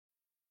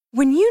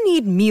When you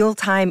need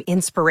mealtime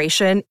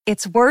inspiration,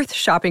 it's worth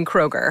shopping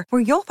Kroger,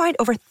 where you'll find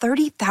over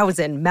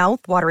 30,000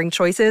 mouth-watering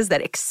choices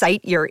that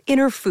excite your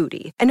inner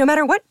foodie. And no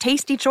matter what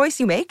tasty choice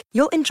you make,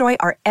 you'll enjoy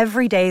our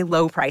everyday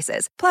low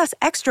prices, plus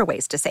extra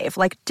ways to save,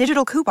 like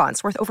digital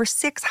coupons worth over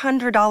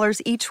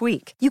 $600 each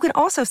week. You can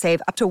also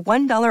save up to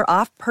 $1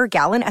 off per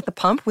gallon at the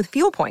pump with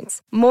fuel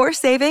points. More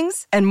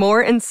savings and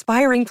more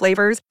inspiring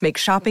flavors make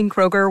shopping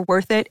Kroger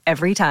worth it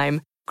every time.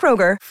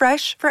 Kroger,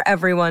 fresh for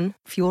everyone.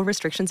 Fuel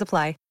restrictions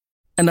apply.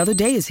 Another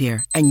day is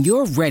here, and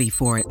you're ready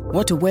for it.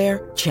 What to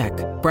wear? Check.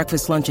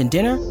 Breakfast, lunch, and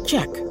dinner?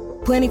 Check.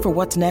 Planning for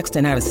what's next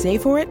and how to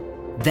save for it?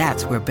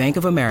 That's where Bank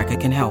of America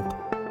can help.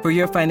 For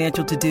your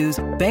financial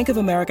to-dos, Bank of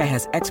America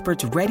has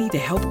experts ready to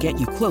help get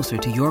you closer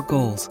to your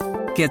goals.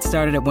 Get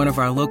started at one of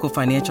our local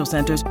financial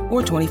centers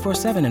or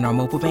 24/7 in our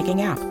mobile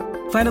banking app.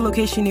 Find a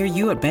location near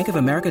you at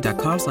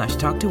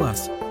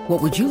bankofamerica.com/talktous.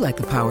 What would you like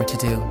the power to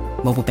do?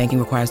 Mobile banking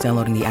requires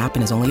downloading the app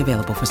and is only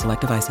available for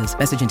select devices.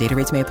 Message and data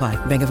rates may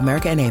apply. Bank of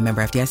America N.A.,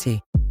 member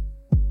FDIC.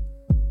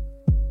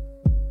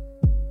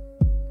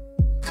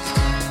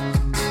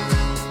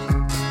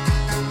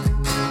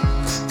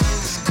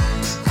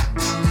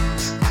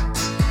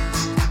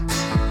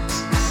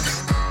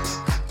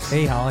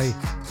 Hey, Holly.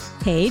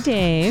 Hey,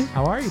 Dave.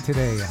 How are you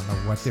today on the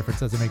What Difference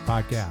Does It Make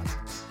podcast?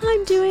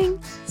 I'm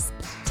doing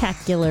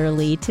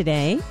spectacularly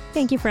today.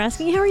 Thank you for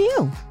asking. How are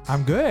you?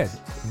 I'm good.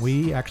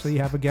 We actually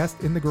have a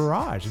guest in the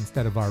garage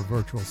instead of our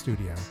virtual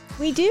studio.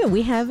 We do.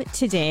 We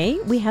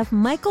have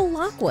Michael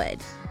Lockwood.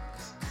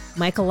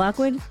 Michael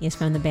Lockwood is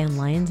from the band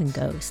Lions and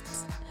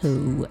Ghosts,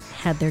 who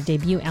had their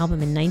debut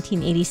album in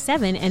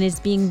 1987 and is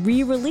being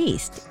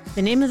re-released.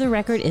 The name of the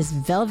record is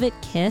Velvet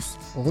Kiss,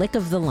 Lick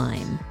of the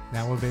Lime.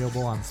 Now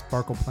available on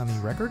Sparkle Plenty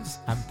Records.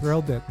 I'm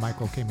thrilled that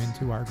Michael came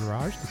into our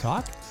garage to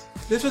talk.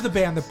 This was a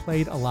band that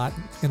played a lot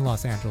in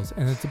Los Angeles,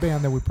 and it's a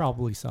band that we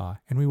probably saw.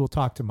 And we will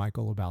talk to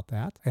Michael about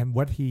that and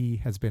what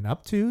he has been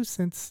up to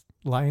since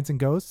Lions and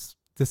Ghosts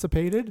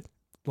dissipated.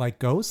 Like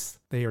ghosts,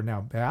 they are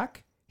now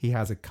back. He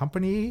has a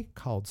company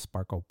called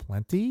Sparkle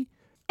Plenty.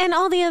 And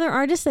all the other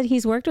artists that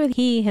he's worked with,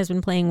 he has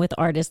been playing with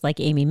artists like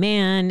Amy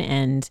Mann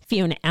and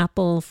Fiona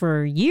Apple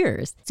for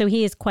years. So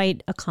he is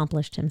quite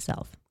accomplished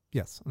himself.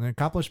 Yes, an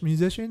accomplished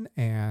musician,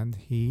 and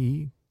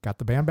he got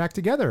the band back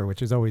together,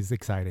 which is always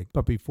exciting.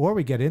 But before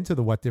we get into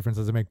the What Difference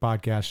Does It Make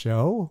podcast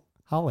show,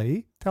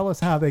 Holly, tell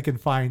us how they can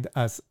find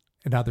us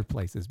in other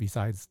places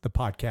besides the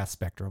podcast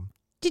spectrum.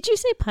 Did you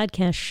say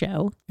podcast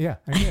show? Yeah,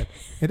 I did.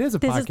 It is a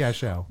podcast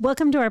show.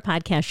 Welcome to our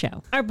podcast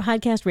show, our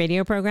podcast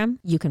radio program.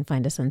 You can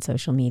find us on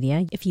social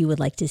media. If you would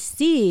like to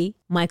see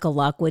Michael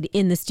Lockwood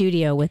in the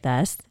studio with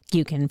us,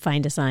 you can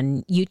find us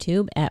on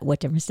YouTube at What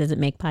Difference Does It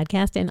Make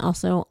podcast, and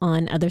also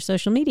on other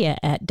social media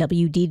at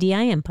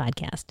WDDIM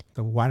podcast.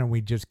 So why don't we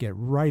just get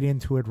right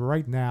into it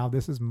right now?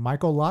 This is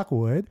Michael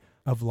Lockwood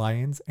of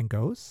Lions and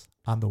Ghosts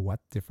on the What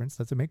Difference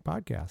Does It Make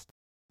podcast.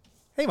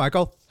 Hey,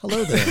 Michael.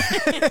 Hello there.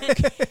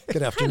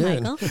 Good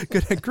afternoon. Hi, Michael.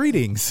 Good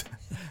greetings.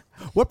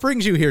 What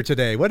brings you here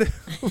today? What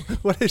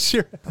is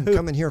your... I'm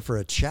coming here for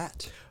a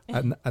chat.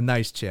 A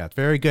nice chat.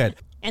 Very good.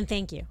 And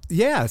thank you.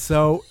 Yeah,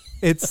 so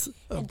it's...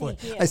 Oh boy,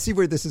 I see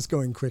where this is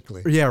going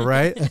quickly. Yeah,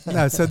 right?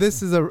 No, so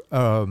this is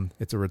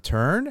it's a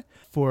return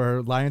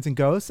for Lions and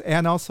Ghosts,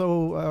 and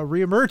also a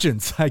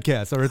reemergence, I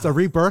guess, or it's a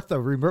rebirth.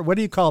 What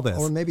do you call this?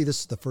 Or maybe this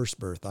is the first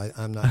birth.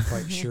 I'm not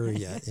quite sure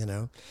yet,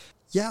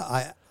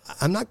 Yeah,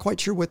 I'm not quite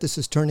sure what this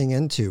is turning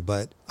into,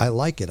 but I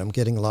like it. I'm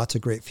getting lots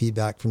of great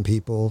feedback from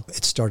people.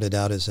 It started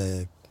out as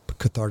a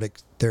cathartic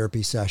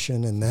therapy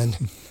session and then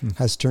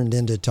has turned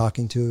into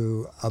talking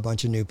to a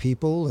bunch of new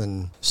people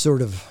and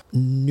sort of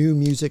new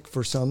music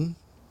for some.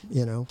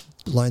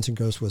 Lions and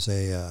Ghosts was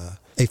a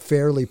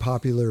fairly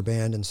popular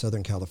band in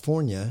Southern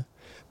California,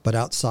 but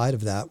outside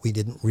of that, we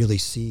didn't really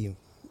see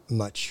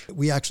much.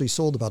 We actually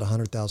sold about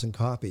 100,000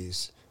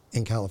 copies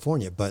in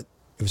California, but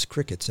it was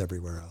crickets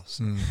everywhere else.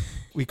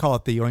 We call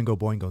it the Oingo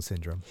Boingo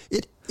syndrome.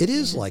 It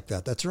is like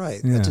that. That's right.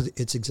 Yeah.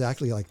 It's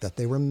exactly like that.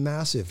 They were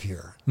massive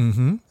here.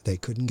 Mm-hmm. They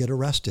couldn't get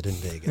arrested in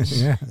Vegas.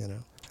 Yeah.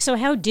 So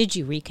how did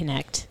you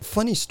reconnect?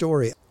 Funny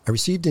story. I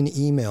received an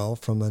email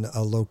from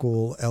a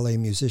local LA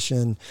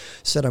musician,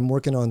 said I'm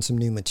working on some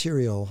new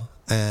material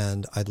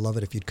and I'd love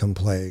it if you'd come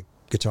play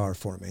guitar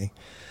for me.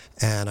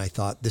 And I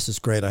thought, this is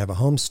great. I have a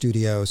home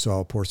studio, so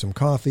I'll pour some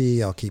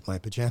coffee, I'll keep my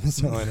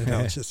pajamas on, and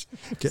I'll just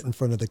get in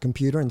front of the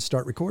computer and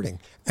start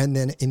recording. And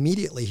then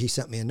immediately he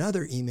sent me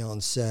another email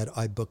and said,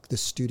 I booked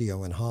this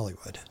studio in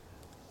Hollywood.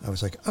 I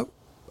was like, oh,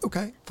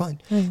 okay,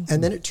 fine. Mm-hmm.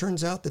 And then it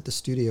turns out that the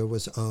studio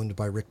was owned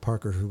by Rick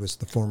Parker, who was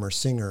the former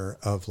singer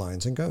of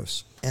Lions and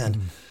Ghosts. And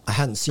I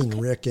hadn't seen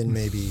Rick in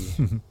maybe...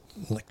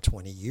 like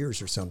 20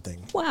 years or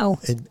something. Wow.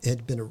 It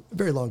had been a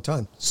very long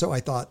time. So I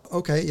thought,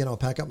 okay, I'll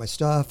pack up my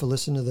stuff, I'll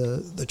listen to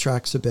the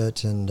tracks a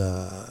bit, and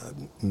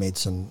made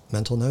some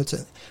mental notes.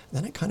 And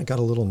then I kind of got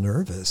a little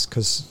nervous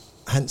because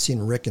I hadn't seen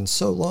Rick in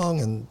so long,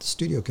 and the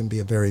studio can be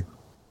a very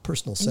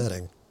personal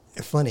setting.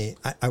 Funny,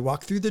 I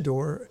walked through the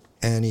door,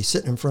 and he's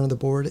sitting in front of the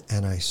board,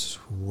 and I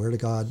swear to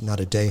God, not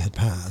a day had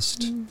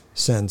passed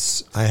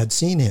since I had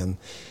seen him.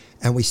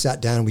 And we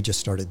sat down and we just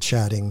started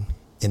chatting.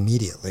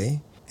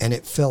 immediately. And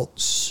it felt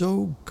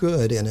so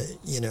good, and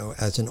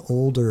as an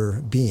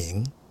older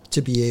being,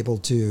 to be able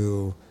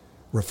to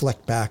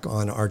reflect back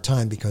on our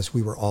time, because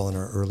we were all in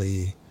our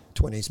early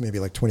 20s, maybe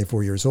like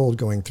 24 years old,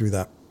 going through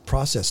that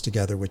process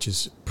together, which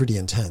is pretty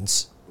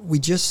intense. We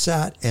just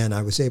sat, and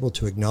I was able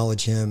to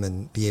acknowledge him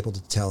and be able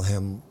to tell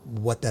him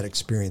what that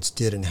experience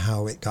did and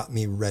how it got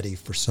me ready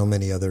for so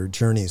many other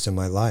journeys in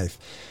my life.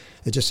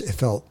 It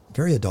felt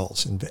very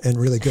adult and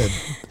really good.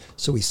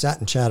 So we sat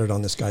and chatted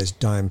on this guy's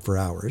dime for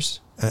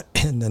hours,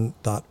 and then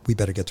thought we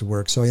better get to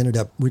work. So I ended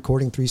up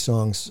recording 3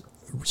 songs,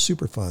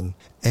 super fun.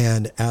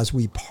 And as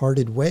we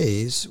parted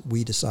ways,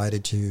 we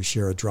decided to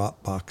share a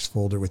Dropbox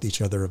folder with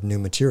each other of new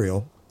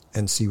material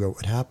and see what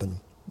would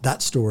happen.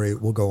 That story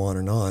will go on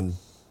and on.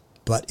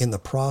 But in the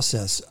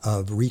process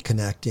of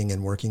reconnecting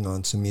and working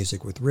on some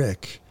music with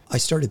Rick, I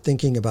started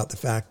thinking about the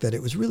fact that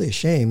it was really a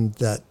shame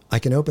that I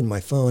can open my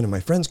phone and my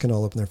friends can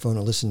all open their phone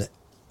and listen to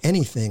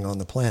anything on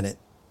the planet,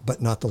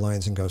 but not the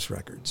Lions and Ghosts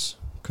records,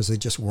 because they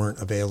just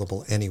weren't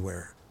available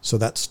anywhere. So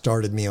that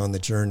started me on the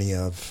journey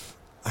of,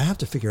 I have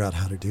to figure out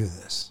how to do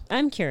this.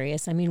 I'm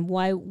curious. I mean,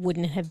 why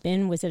wouldn't it have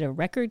been? Was it a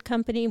record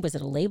company? Was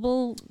it a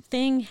label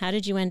thing? How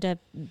did you end up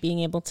being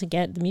able to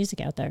get the music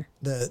out there?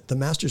 The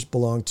masters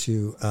belong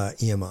to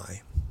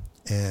EMI.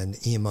 And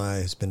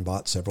EMI has been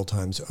bought several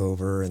times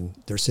over, and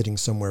they're sitting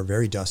somewhere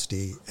very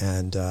dusty.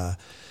 And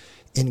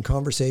in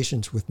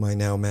conversations with my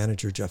now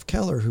manager, Jeff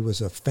Keller, who was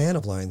a fan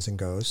of Lions and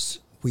Ghosts,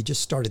 we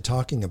just started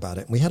talking about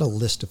it. We had a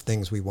list of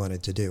things we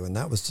wanted to do, and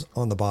that was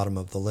on the bottom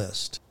of the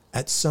list.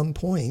 At some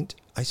point,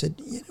 I said,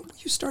 will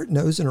you start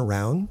nosing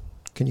around?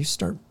 Can you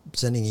start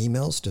sending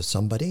emails to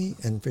somebody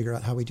and figure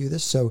out how we do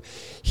this? So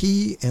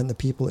he and the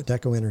people at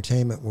Deco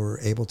Entertainment were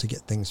able to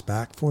get things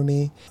back for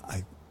me.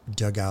 I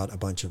dug out a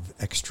bunch of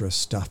extra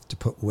stuff to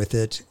put with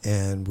it,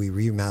 and we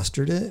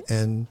remastered it,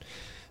 and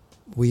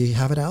we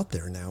have it out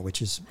there now,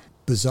 which is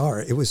bizarre.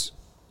 It was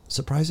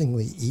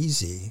surprisingly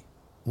easy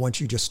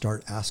once you just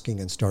start asking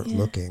and start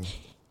looking.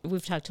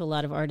 We've talked to a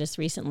lot of artists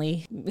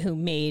recently who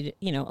made,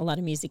 a lot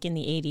of music in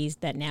the 80s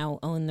that now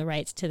own the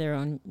rights to their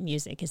own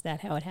music. Is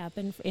that how it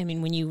happened? I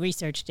mean, when you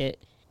researched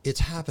it. It's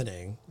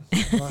happening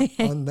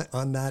on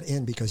that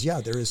end, because,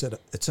 there is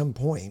at some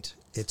point,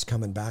 it's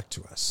coming back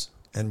to us.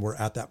 And we're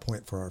at that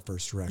point for our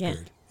first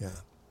record. Yeah.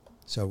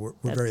 So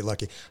we're very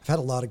lucky. I've had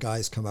a lot of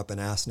guys come up and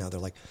ask now. They're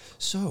like,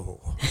 so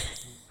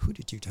who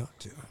did you talk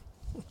to?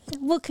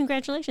 Well,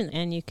 congratulations.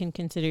 And you can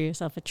consider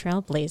yourself a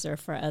trailblazer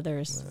for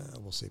others.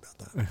 We'll see about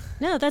that.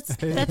 No, that's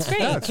great. That's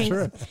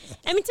true.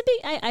 I mean,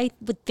 I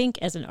would think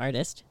as an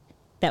artist,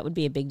 that would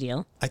be a big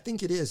deal. I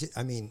think it is.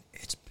 I mean,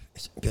 it's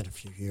been a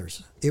few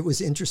years. It was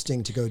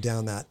interesting to go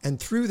down that. And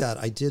through that,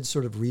 I did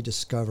sort of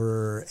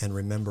rediscover and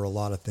remember a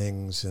lot of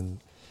things.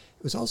 And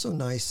it was also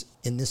nice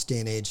in this day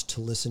and age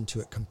to listen to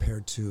it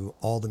compared to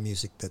all the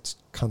music that's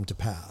come to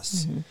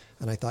pass. Mm-hmm.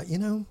 And I thought,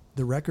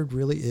 the record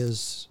really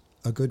is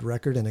a good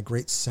record and a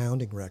great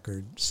sounding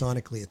record.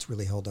 Sonically, it's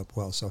really held up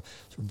well. So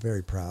I'm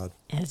very proud.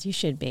 As you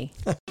should be.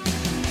 I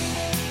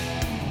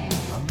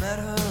met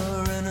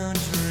her in a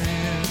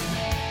dream.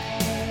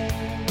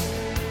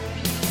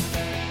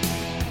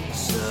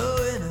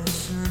 So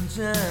innocent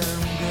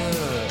and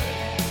good.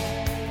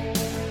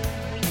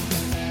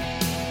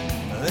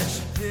 Then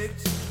she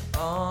picked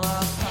all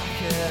our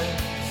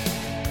pockets,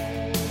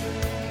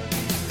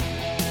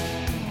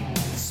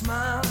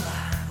 smiled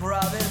like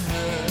Robin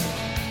Hood,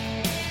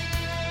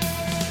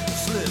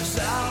 slips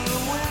out the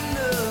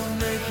window,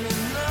 making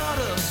not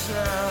a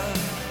sound.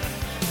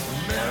 The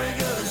merry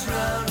goes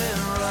round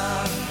and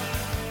round,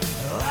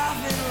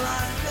 laughing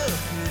like a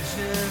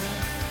pigeon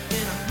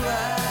in a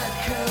black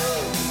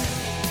coat.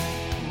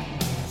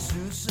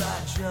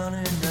 Suicide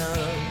Johnny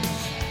knows.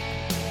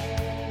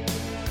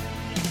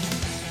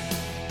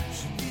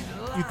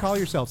 You call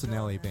yourselves an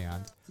LA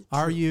band.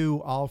 Are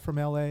you all from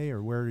LA,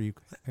 or where do you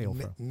hail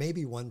from?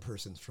 Maybe one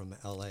person's from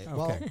LA. Okay.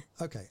 Well,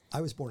 okay. I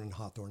was born in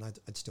Hawthorne.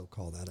 I'd still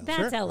call that LA.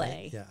 That's Sure. LA.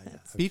 Right? Yeah.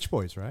 Beach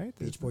Boys, right?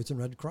 Beach Boys and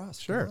Red Cross.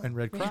 Sure, Come on. and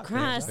Red Cross.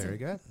 Cross. Very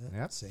good.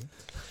 Yep. See.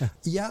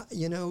 Yeah,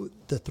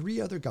 the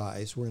 3 other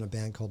guys were in a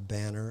band called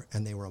Banner,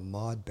 and they were a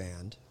mod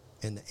band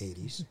in the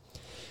 80s.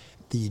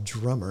 The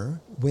drummer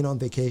went on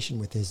vacation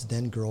with his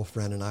then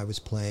girlfriend, and I was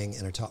playing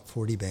in a top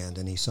 40 band,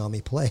 and he saw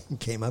me play and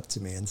came up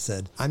to me and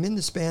said, I'm in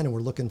this band and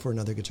we're looking for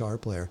another guitar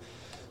player.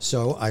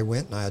 So I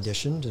went and I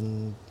auditioned,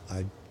 and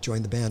I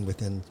joined the band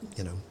within,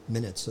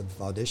 minutes of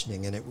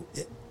auditioning, and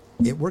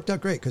it worked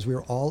out great because we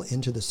were all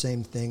into the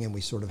same thing, and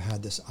we sort of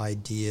had this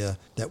idea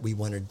that we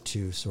wanted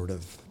to sort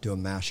of do a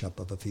mashup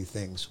of a few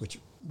things, which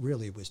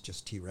really was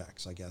just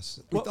T-Rex, I guess.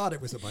 We thought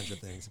it was a bunch of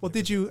things. Well,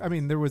 did you,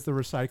 there was the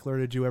Recycler.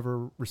 Did you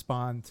ever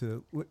respond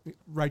to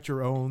write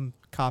your own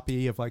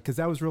copy of because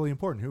that was really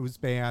important. Whose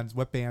bands,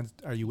 what bands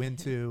are you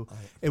into?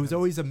 It was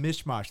always a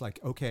mishmash,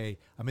 okay,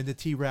 I'm into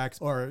T-Rex,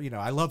 or,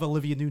 I love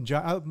Olivia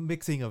Newton-John,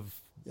 mixing of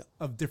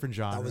different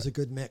genres. That was a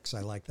good mix.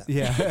 I like that.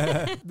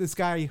 Yeah. This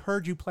guy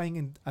heard you playing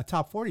in a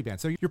top 40 band.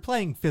 So you're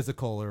playing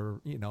Physical,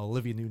 or,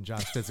 Olivia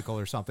Newton-John's Physical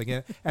or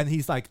something. And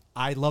he's like,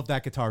 I love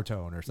that guitar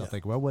tone or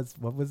something. Yeah. What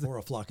was it? Or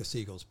A Flock of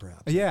Seagulls,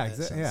 perhaps. Yeah,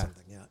 exactly. Yeah.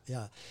 Something. Yeah.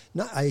 Yeah.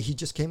 No, he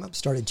just came up,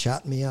 started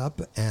chatting me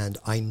up, and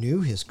I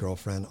knew his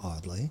girlfriend,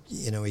 oddly.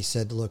 You know, he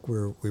said, look,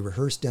 we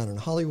rehearsed down in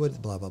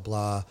Hollywood, blah, blah,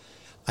 blah.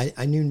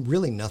 I knew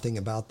really nothing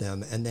about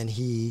them. And then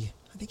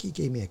I think he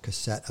gave me a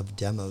cassette of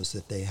demos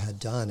that they had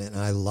done, and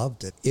I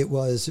loved it. It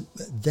was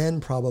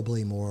then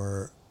probably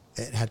more,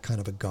 it had kind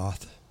of a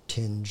goth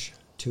tinge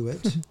to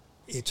it.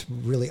 It's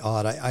really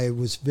odd. I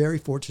was very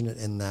fortunate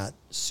in that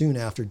soon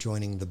after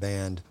joining the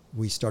band,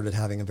 we started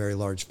having a very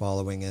large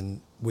following, and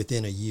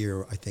within a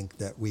year, I think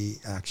that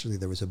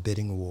there was a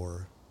bidding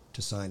war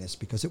to sign us,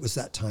 because it was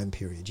that time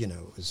period, you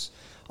know, it was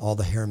all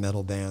the hair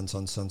metal bands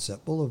on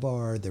Sunset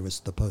Boulevard, there was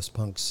the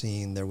post-punk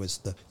scene, there was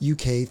the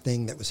UK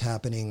thing that was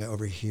happening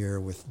over here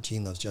with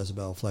Gene Loves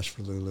Jezebel, Flesh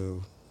for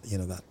Lulu, you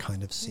know, that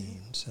kind of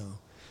scene. So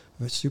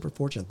I was super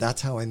fortunate.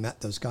 That's how I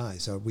met those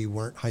guys. We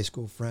weren't high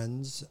school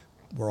friends.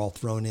 We're all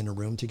thrown in a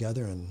room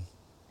together, and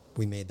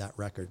we made that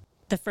record.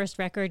 The first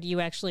record, you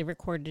actually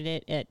recorded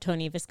it at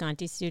Tony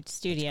Visconti's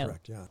studio. That's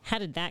correct, yeah. How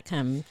did that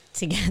come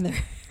together?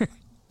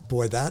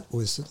 Boy, that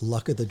was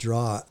luck of the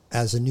draw.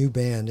 As a new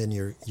band, and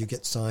you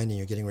get signed and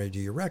you're getting ready to do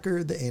your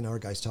record, the A&R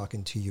guy's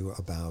talking to you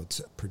about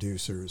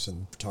producers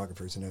and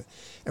photographers and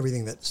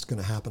everything that's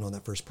going to happen on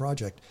that first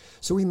project.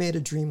 So we made a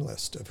dream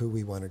list of who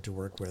we wanted to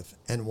work with,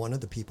 and one of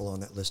the people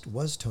on that list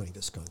was Tony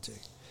Visconti.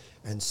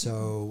 And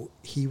so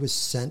he was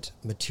sent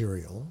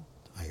material,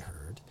 I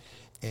heard,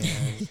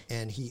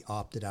 and he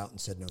opted out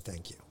and said, no,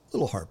 thank you. A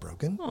little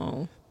heartbroken.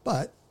 Oh.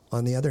 But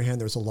on the other hand,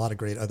 there was a lot of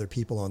great other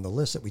people on the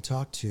list that we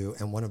talked to,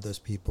 and one of those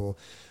people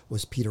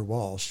was Peter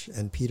Walsh.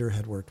 And Peter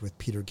had worked with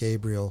Peter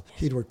Gabriel.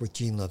 He'd worked with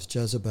Gene Loves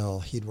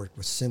Jezebel. He'd worked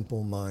with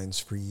Simple Minds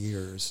for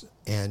years.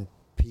 And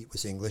Pete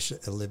was English,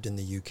 lived in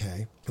the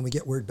UK. And we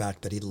get word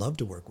back that he'd love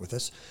to work with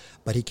us,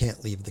 but he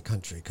can't leave the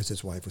country because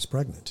his wife was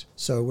pregnant.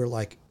 So we're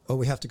like, oh,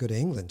 we have to go to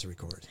England to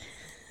record.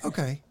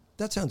 Okay,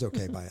 that sounds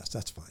okay by us.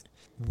 That's fine.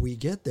 We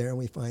get there and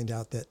we find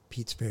out that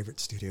Pete's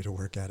favorite studio to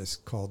work at is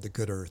called The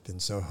Good Earth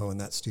in Soho,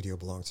 and that studio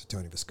belongs to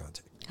Tony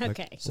Visconti.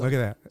 Okay. Look at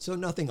that. So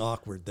nothing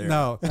awkward there.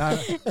 No,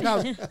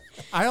 no,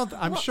 I don't.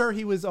 I'm sure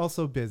he was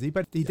also busy,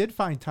 but he did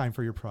find time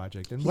for your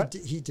project. And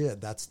He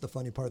did. That's the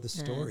funny part of the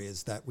story,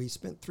 is that we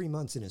spent 3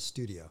 months in his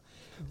studio.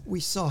 We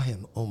saw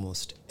him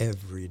almost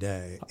every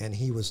day, and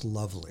he was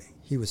lovely.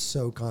 He was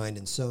so kind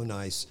and so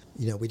nice.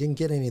 You know, we didn't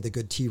get any of the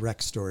good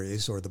T-Rex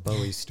stories or the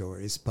Bowie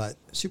stories, but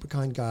super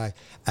kind guy.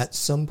 At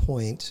some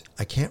point,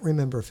 I can't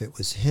remember if it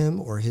was him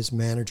or his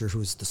manager, who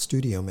was the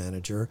studio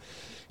manager,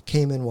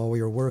 came in while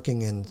we were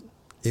working, and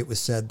it was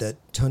said that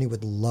Tony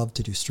would love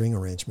to do string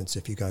arrangements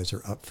if you guys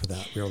are up for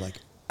that. We were like,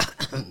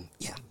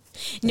 yeah.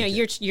 No,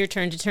 your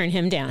turn to turn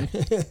him down.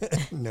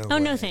 No Oh,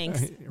 way. no,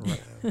 thanks.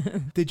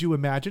 did you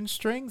imagine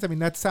strings? I mean,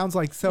 that sounds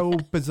like so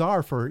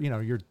bizarre for, you know,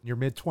 your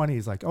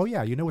mid-20s. Like, oh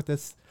yeah, you know what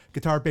this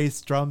guitar,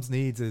 bass, drums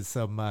needs is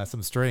some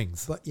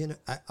strings. But, you know,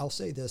 I'll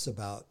say this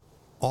about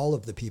all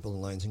of the people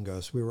in Lines and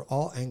Ghosts. We were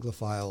all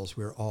Anglophiles.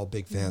 We were all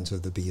big fans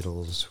of the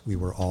Beatles. We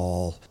were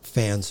all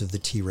fans of the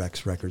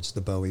T-Rex records, the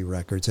Bowie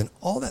records, and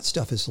all that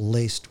stuff is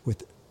laced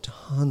with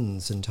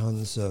tons and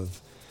tons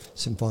of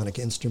symphonic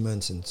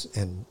instruments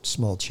and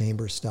small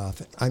chamber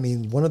stuff. I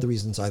mean, one of the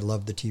reasons I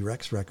loved the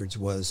T-Rex records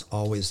was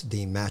always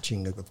the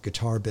matching of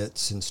guitar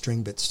bits and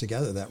string bits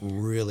together. That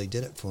really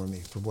did it for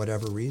me. For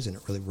whatever reason,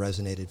 it really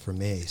resonated for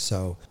me.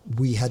 So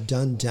we had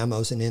done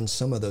demos, and in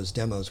some of those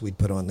demos, we'd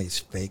put on these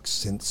fake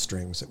synth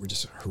strings that were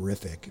just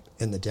horrific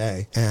in the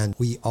day. And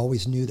we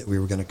always knew that we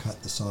were going to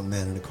cut the song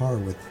Man in a Car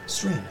with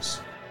strings.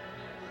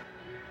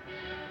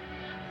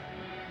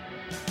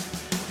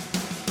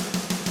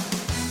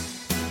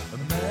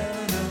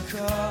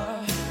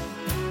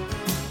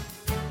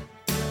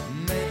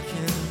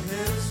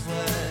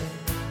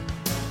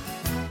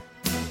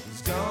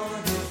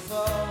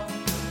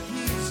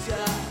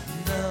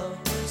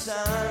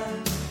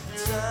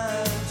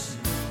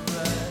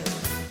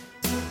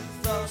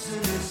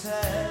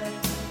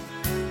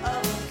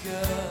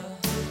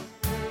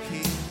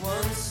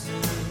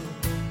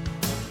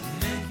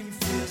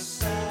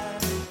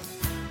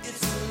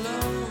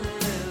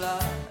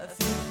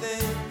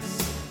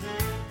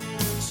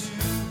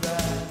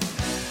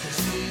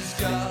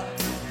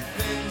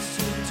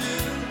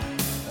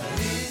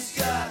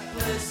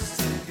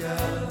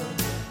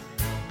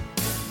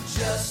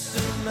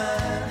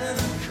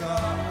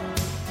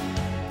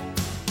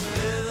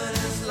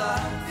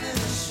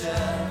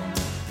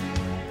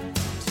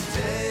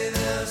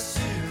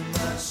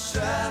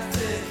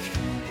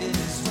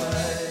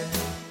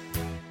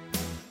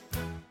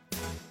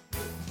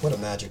 What a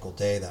magical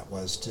day that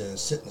was to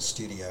sit in the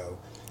studio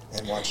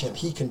and watch him.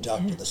 He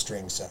conducted the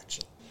string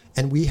section.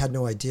 And we had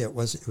no idea. It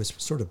was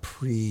sort of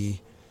pre-MIDI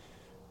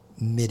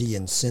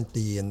and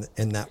synthy,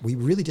 and that we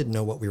really didn't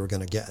know what we were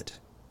going to get.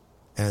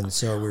 And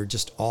so we were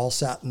just all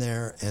sat in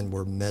there and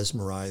were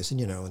mesmerized.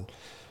 And, you know,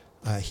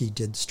 and he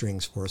did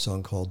strings for a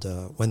song called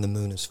When the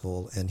Moon is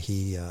Full, and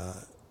he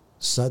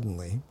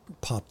suddenly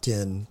popped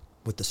in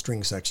with the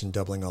string section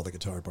doubling all the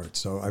guitar parts.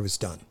 So I was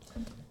done.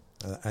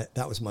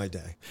 That was my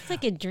day. It's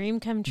like a dream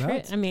come true.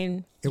 That's- I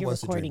mean, It you're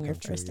was a dream recording your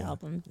come true, first yeah.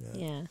 album.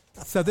 Yeah.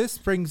 So this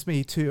brings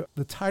me to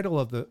the title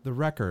of the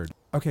record.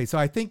 Okay, so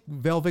I think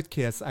Velvet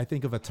Kiss, I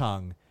think of a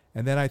tongue.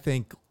 And then I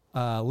think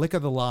Lick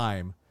of the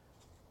Lime.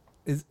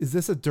 Is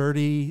this a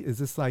dirty, is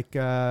this like,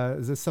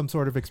 is this some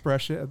sort of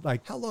expression?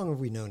 Like, How long have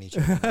we known each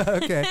other?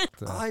 okay.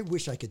 I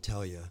wish I could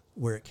tell you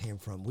where it came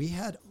from. We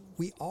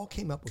all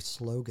came up with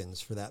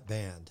slogans for that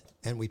band,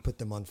 and we put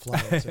them on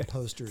flyers and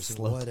posters and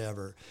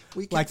whatever.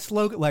 Like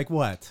slogan, like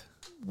what?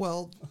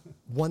 Well,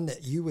 one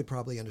that you would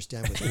probably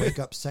understand was "Wake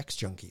Up, Sex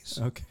Junkies."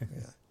 Okay.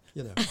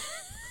 Yeah,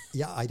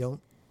 yeah. I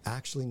don't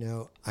actually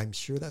know. I'm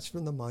sure that's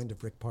from the mind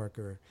of Rick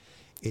Parker.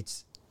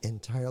 It's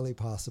entirely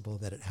possible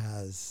that it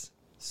has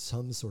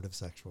some sort of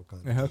sexual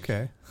connotation.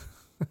 Okay.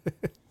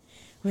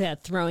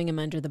 Without throwing him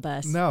under the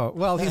bus. No,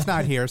 well, he's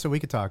not here, so we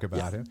could talk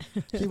about him.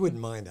 He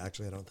wouldn't mind,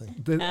 actually. I don't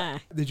think.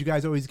 Did you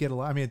guys always get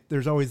along? I mean,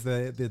 there's always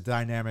the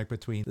dynamic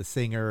between the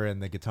singer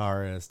and the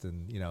guitarist,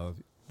 and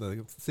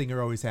the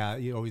singer always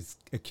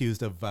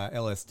accused of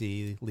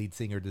LSD, lead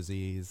singer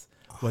disease.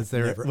 Was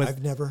there?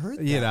 I've never heard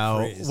that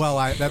phrase. Well,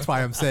 that's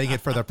why I'm saying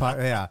it for the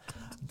yeah.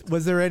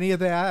 Was there any of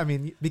that? I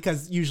mean,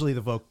 because usually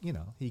the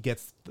he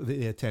gets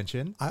the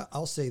attention.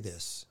 I'll say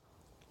this: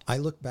 I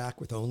look back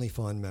with only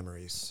fond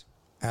memories.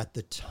 At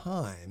the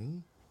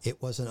time, it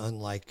wasn't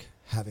unlike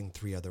having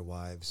 3 other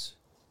wives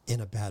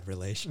in a bad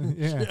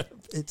relationship.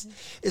 Yeah.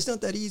 It's not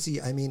that easy.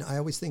 I mean, I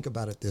always think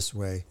about it this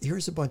way.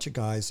 Here's a bunch of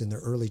guys in their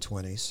early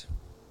 20s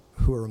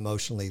who are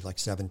emotionally like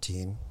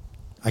 17.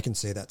 I can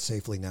say that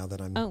safely now that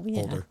I'm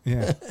older.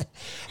 Yeah.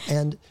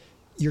 And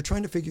you're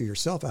trying to figure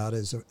yourself out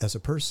as a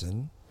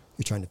person.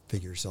 You're trying to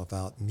figure yourself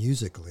out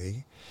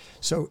musically.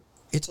 So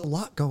it's a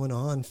lot going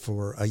on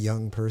for a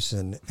young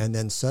person. And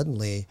then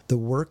suddenly the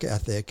work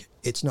ethic,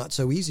 it's not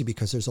so easy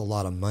because there's a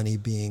lot of money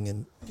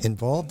being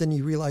involved. And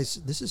you realize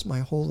this is my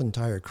whole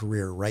entire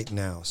career right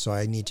now. So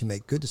I need to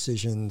make good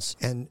decisions.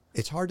 And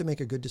it's hard to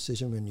make a good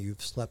decision when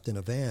you've slept in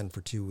a van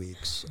for 2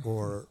 weeks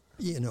or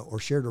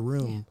shared a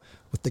room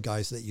with the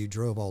guys that you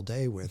drove all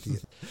day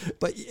with.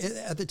 But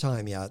at the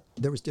time,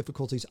 there was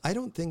difficulties. I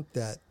don't think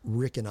that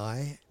Rick and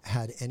I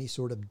had any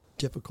sort of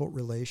difficult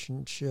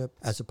relationship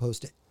as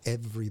opposed to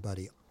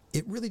everybody.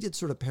 It really did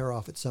sort of pair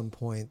off at some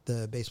point.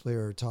 The bass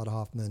player, Todd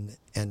Hoffman,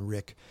 and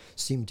Rick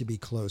seemed to be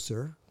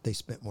closer. They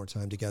spent more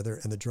time together.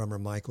 And the drummer,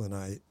 Michael, and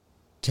I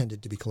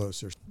tended to be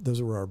closer.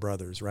 Those were our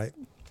brothers, right?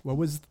 What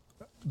was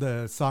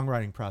the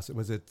songwriting process?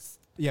 Was it...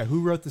 Yeah,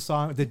 who wrote the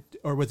song?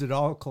 Or was it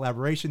all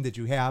collaboration?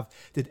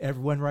 Did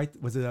everyone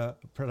write? Was it a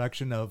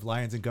production of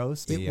Lions and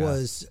Ghosts? It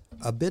was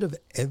a bit of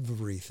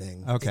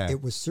everything. Okay.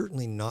 It was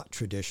certainly not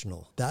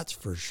traditional. That's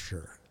for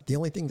sure. The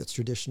only thing that's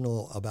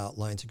traditional about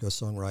Lions and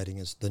Ghosts songwriting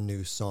is the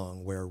new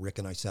song where Rick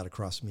and I sat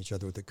across from each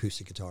other with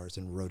acoustic guitars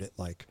and wrote it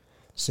like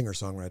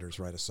singer-songwriters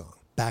write a song.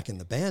 Back in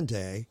the band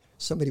day,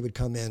 somebody would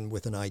come in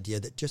with an idea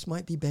that just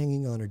might be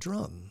banging on a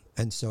drum.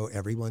 And so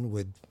everyone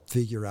would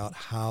figure out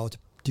how to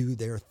do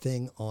their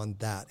thing on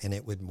that, and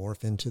it would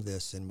morph into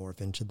this and morph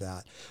into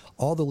that.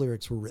 All the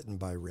lyrics were written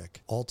by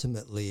Rick.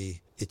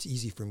 Ultimately, it's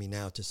easy for me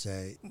now to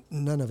say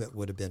none of it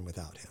would have been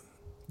without him.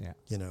 Yeah.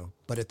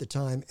 But at the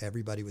time,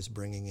 everybody was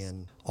bringing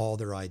in all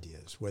their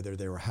ideas, whether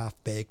they were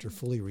half-baked or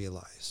fully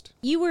realized.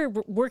 You were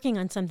working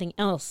on something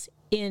else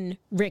in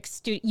Rick's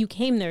studio. You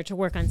came there to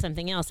work on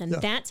something else, and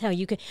that's how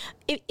you could...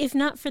 If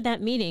not for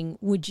that meeting,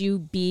 would you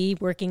be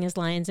working as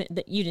Lions...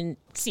 That you didn't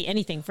see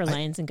anything for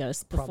Lions and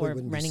Ghosts before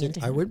running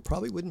into him? I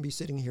probably wouldn't be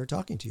sitting here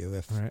talking to you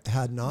if it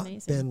had not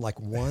been like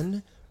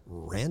one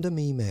random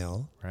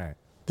email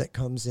that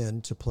comes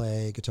in to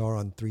play guitar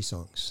on 3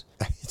 songs.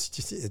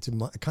 It's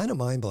kind of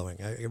mind-blowing,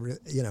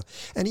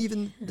 And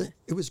even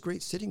it was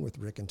great sitting with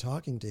Rick and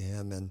talking to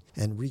him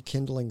and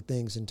rekindling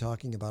things and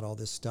talking about all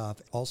this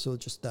stuff. Also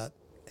just that,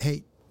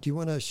 hey, do you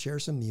want to share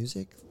some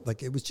music?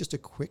 Like, it was just a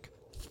quick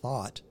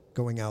thought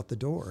going out the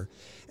door.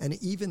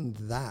 And even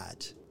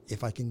that,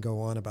 if I can go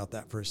on about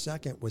that for a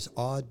second, was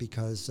odd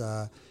because,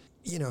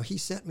 he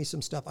sent me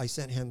some stuff. I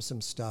sent him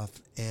some stuff,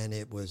 and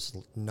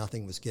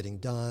nothing was getting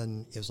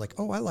done. It was like,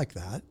 oh, I like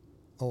that.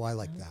 Oh, I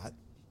like that.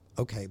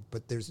 Okay,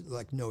 but there's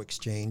like no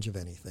exchange of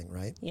anything,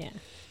 right? Yeah.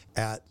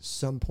 At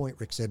some point,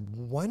 Rick said,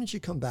 why don't you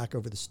come back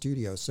over the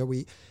studio? So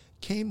we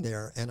came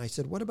there, and I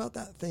said, what about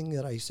that thing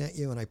that I sent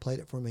you? And I played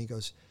it for him. He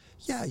goes,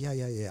 yeah.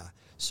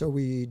 So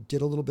we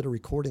did a little bit of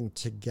recording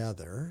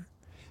together,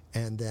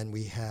 and then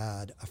we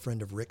had a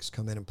friend of Rick's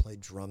come in and play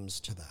drums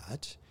to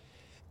that.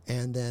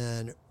 And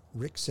then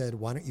Rick said,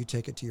 why don't you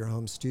take it to your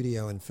home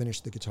studio and finish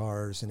the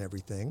guitars and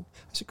everything?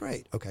 I said,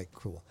 great. Okay,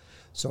 cool.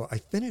 So I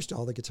finished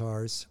all the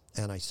guitars,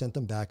 and I sent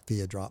them back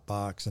via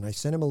Dropbox, and I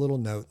sent him a little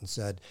note and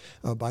said,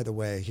 oh, by the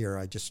way, here,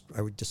 I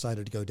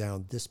decided to go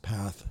down this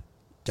path.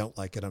 Don't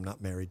like it. I'm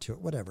not married to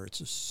it. Whatever. It's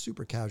a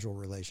super casual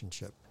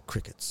relationship.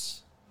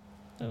 Crickets.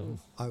 Oh.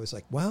 I was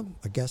like, well,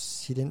 I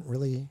guess he didn't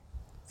really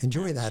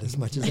enjoy that as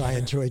much as I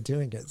enjoyed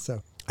doing it.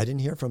 So I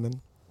didn't hear from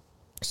him.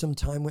 Some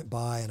time went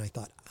by, and I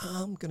thought,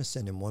 I'm going to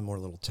send him one more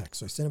little text.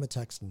 So I sent him a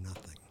text,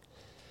 nothing.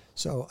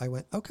 So I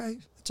went, okay,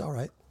 it's all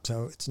right.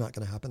 So it's not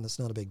going to happen. That's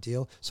not a big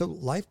deal. So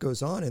life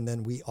goes on, and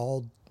then we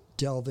all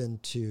delve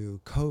into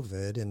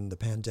COVID and the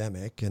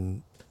pandemic.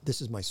 And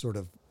this is my sort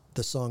of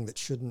the song that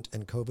shouldn't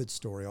and COVID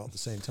story all at the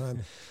same time.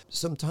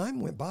 Some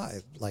time went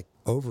by, like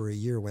over a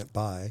year went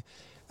by,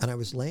 and I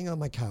was laying on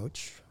my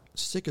couch,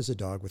 sick as a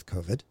dog with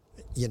COVID.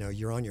 You know,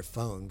 you're on your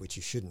phone, which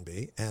you shouldn't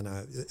be, and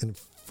in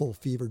full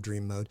fever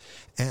dream mode.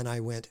 And I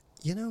went,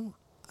 you know,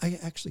 I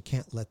actually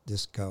can't let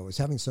this go. I was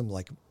having some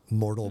like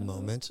mortal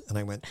moment, and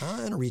I went, I'm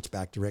going to reach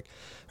back to Rick.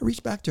 I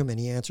reached back to him, and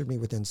he answered me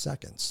within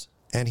seconds.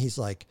 And he's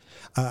like,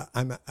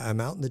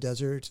 I'm out in the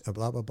desert,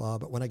 blah, blah, blah.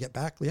 But when I get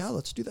back, yeah,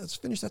 let's do that. Let's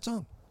finish that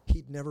song.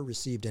 He'd never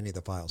received any of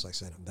the files I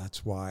sent him.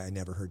 That's why I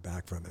never heard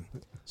back from him.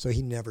 So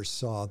he never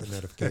saw the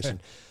notification.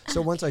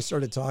 So once I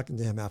started talking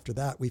to him after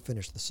that, we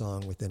finished the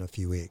song within a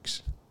few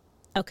weeks.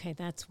 Okay,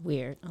 that's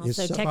weird. Yes,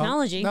 Also, so-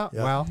 technology. No,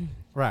 Yeah. well,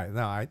 right.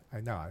 No, I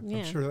know. I'm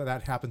Yeah. sure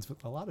that happens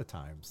with a lot of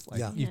times. Like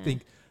Yeah. you Yeah.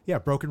 think,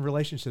 broken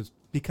relationships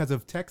because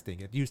of texting.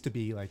 It used to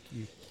be like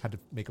you had to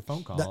make a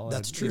phone call.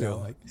 That's and, true. you know,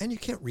 like, And you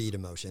can't read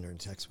emotion in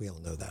text. We all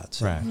know that.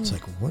 So Right. it's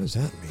like, what does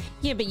that mean?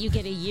 Yeah, but you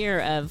get a year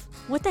of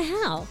what the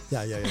hell?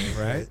 Yeah.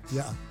 Right?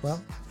 Yeah.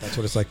 Well, that's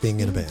what it's like being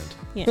in a band.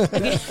 Yeah.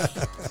 Okay.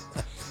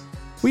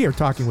 we are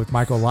talking with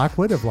Michael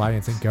Lockwood of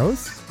Lions and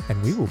Ghosts,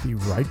 and we will be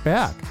right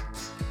back.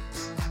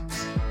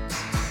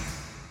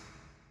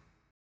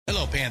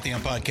 Hello,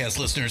 Pantheon podcast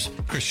listeners.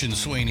 Christian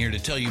Swain here to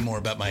tell you more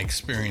about my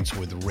experience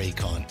with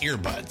Raycon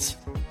earbuds.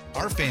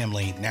 Our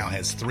family now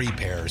has 3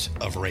 pairs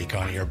of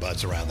Raycon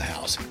earbuds around the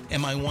house,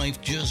 and my wife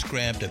just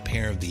grabbed a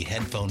pair of the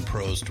Headphone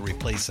Pros to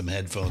replace some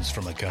headphones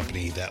from a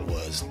company that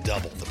was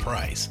double the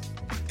price.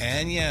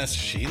 And yes,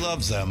 she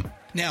loves them.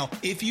 Now,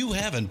 if you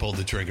haven't pulled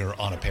the trigger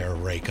on a pair of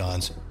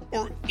Raycons,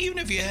 or even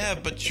if you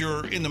have, but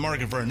you're in the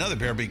market for another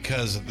pair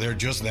because they're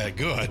just that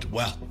good,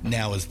 well,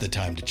 now is the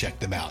time to check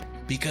them out,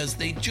 because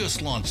they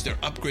just launched their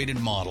upgraded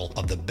model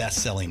of the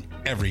best-selling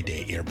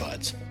everyday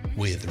earbuds.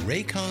 With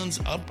Raycon's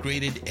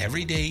upgraded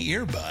everyday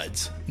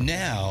earbuds,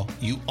 now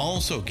you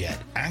also get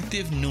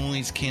active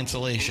noise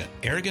cancellation,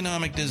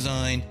 ergonomic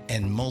design,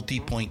 and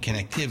multi-point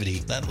connectivity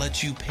that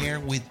lets you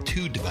pair with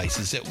 2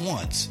 devices at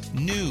once.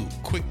 New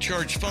quick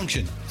charge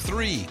function,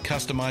 3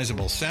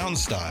 customizable sound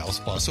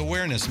styles, plus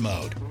awareness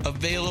mode.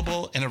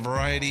 Available in a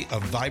variety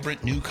of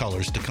vibrant new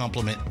colors to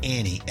complement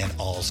any and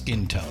all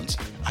skin tones.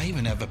 I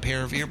even have a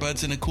pair of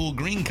earbuds in a cool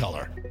green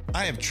color.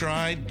 I have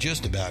tried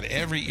just about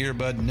every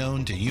earbud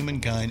known to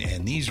humankind,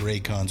 and these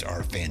Raycons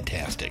are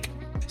fantastic.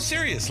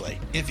 Seriously,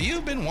 if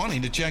you've been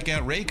wanting to check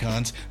out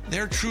Raycons,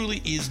 there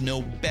truly is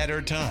no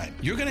better time.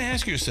 You're going to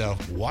ask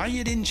yourself why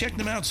you didn't check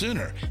them out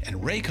sooner, and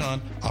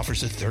Raycon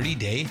offers a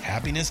 30-day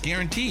happiness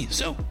guarantee.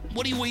 So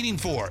what are you waiting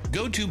for?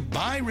 Go to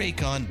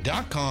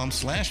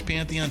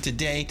buyraycon.com/Pantheon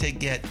today to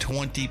get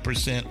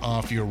 20%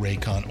 off your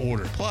Raycon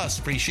order, plus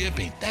free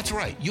shipping. That's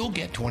right, you'll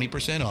get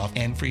 20% off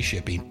and free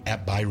shipping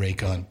at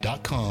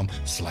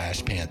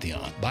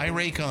buyraycon.com/Pantheon.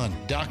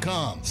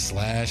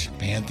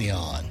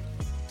 buyraycon.com/Pantheon.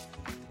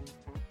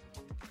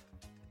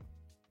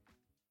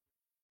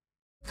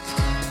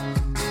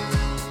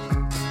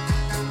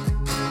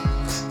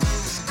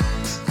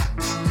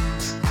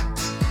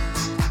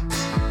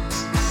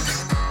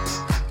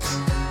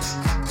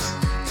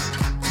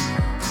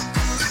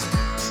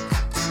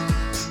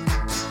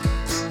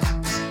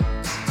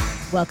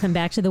 Welcome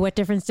back to the What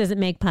Difference Does It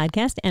Make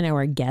podcast and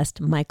our guest,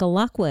 Michael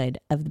Lockwood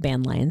of the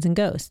band Lions and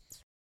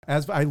Ghosts.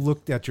 As I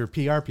looked at your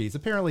PR piece,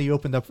 apparently you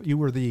opened up, you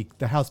were the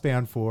house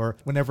band for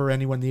whenever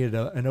anyone needed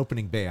an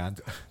opening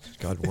band.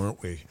 God,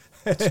 weren't we?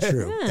 It's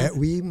true. Yeah.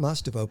 We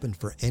must have opened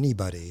for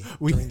anybody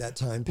during that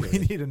time We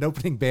period. need an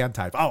opening band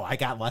type. Oh, I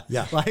got one.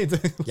 Yeah. Lions.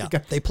 Yeah,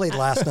 they played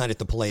last night at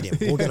the Palladium.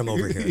 We'll get them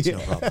over here. It's no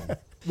problem.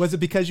 Was it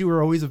because you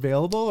were always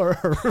available, or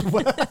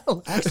what?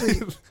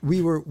 Actually,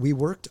 we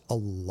worked a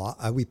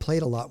lot. We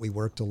played a lot. We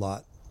worked a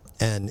lot.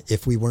 And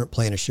if we weren't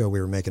playing a show,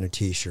 we were making a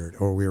T-shirt,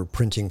 or we were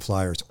printing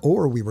flyers,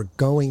 or we were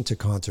going to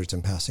concerts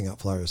and passing out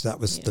flyers. That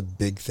was the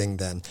big thing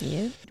then.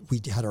 Yeah.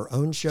 We had our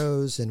own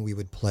shows, and we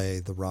would play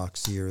the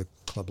Roxy or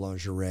Club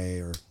Lingerie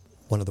or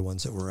one of the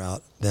ones that were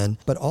out then.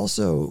 But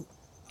also,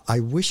 I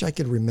wish I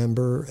could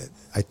remember,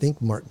 I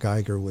think Mark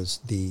Geiger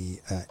was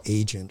the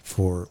agent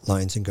for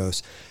Lions and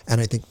Ghosts.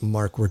 And I think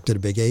Mark worked at a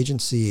big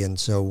agency. And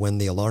so when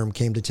The Alarm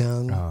came to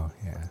town, Oh,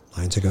 yeah.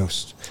 Lions and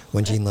Ghosts.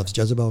 When Gene Loves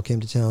Jezebel came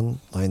to town,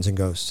 Lions and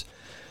Ghosts.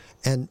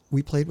 And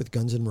we played with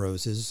Guns N'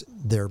 Roses.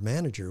 Their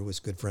manager was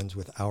good friends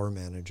with our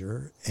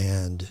manager.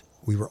 And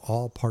we were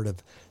all part of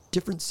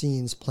different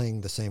scenes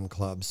playing the same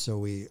clubs.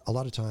 So a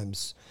lot of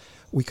times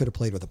we could have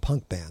played with a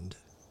punk band,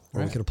 or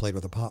we Right. could have played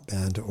with a pop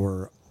band,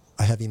 or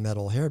a heavy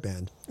metal hair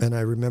band. And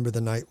I remember the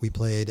night we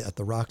played at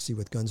the Roxy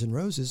with Guns N'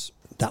 Roses,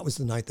 that was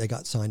the night they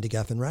got signed to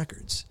Geffen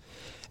Records.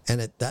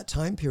 And at that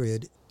time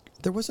period,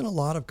 there wasn't a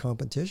lot of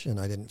competition.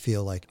 I didn't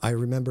feel like, I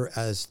remember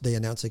as they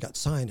announced they got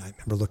signed, I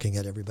remember looking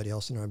at everybody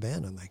else in our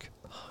band. I'm like,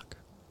 fuck,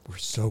 we're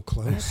so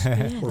close. We're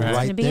It's right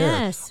gonna be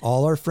there. us.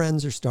 All our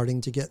friends are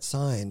starting to get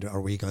signed.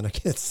 Are we going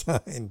to get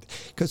signed?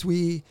 Because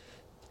we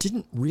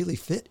didn't really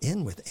fit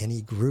in with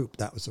any group.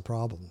 That was the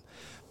problem.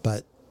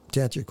 But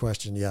To answer your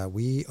question, yeah,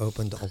 we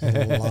opened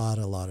a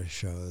lot of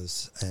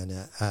shows, and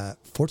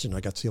fortunately,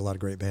 I got to see a lot of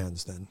great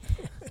bands then.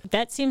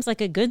 That seems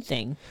like a good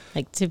thing,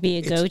 like to be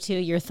a go-to.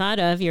 You're thought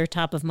of, you're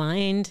top of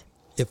mind.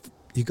 If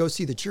you go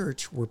see the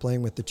church, we're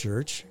playing with the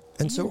church.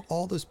 And so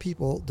all those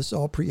people, this is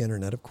all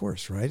pre-internet, of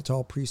course, right? It's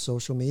all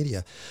pre-social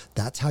media.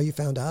 That's how you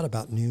found out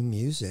about new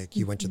music.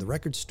 You went to the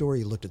record store,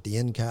 you looked at the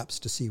end caps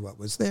to see what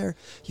was there.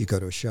 You go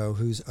to a show,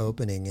 who's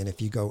opening. And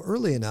if you go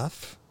early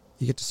enough,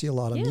 you get to see a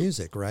lot of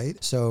music,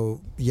 right?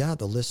 So, yeah,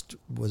 the list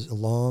was a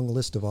long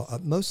list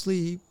of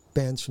mostly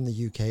bands from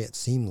the UK, it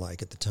seemed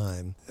like at the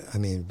time. I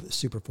mean,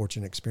 super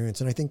fortunate experience.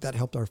 And I think that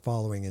helped our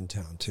following in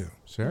town, too.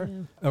 Sure.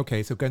 Yeah.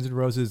 Okay, so Guns N'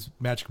 Roses'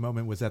 magic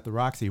moment was at the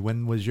Roxy.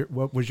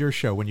 What was your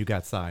show when you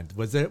got signed?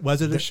 Was it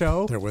a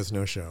show? There was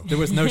no show. There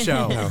was no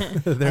show.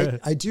 No.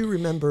 I do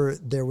remember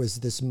there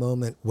was this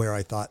moment where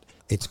I thought,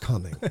 it's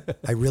coming.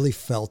 I really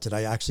felt it.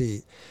 I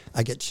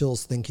get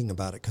chills thinking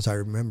about it because I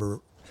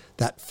remember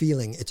that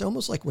feeling. It's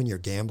almost like when you're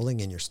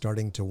gambling and you're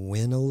starting to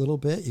win a little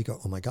bit, you go,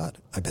 oh my God,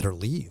 I better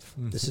leave.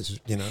 This is,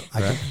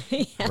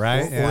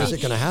 right. Or is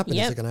it going to happen?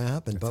 Yep. Is it going to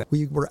happen? But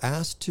we were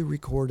asked to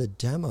record a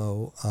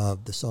demo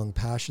of the song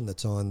Passion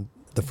that's on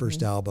the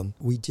first album.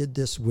 We did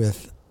this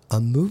with a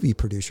movie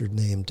producer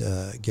named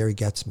Gary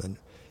Getzman.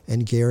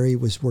 And Gary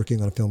was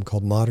working on a film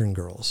called Modern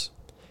Girls.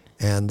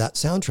 And that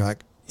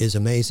soundtrack is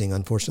amazing.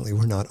 Unfortunately,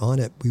 we're not on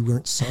it. We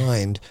weren't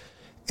signed.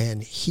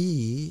 And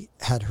he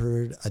had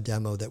heard a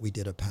demo that we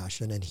did of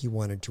Passion, and he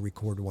wanted to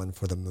record one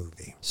for the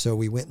movie. So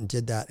we went and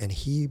did that, and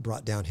he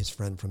brought down his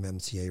friend from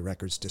MCA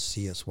Records to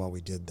see us while we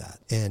did that.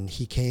 And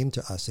he came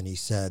to us and he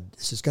said,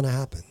 this is going to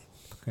happen.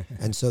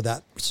 And so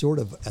that sort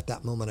of, at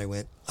that moment, I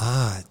went,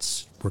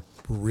 we're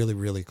really,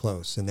 really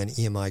close. And then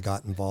EMI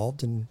got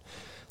involved, and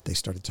they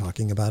started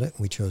talking about it, and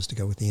we chose to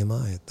go with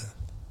EMI at the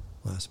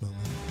last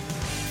moment.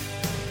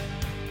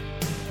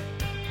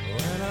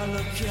 When I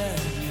look at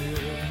you,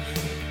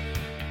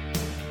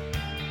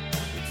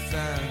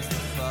 fans the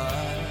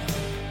fire,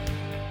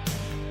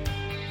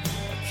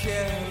 a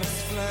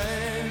careless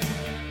flame,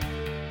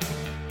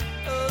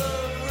 a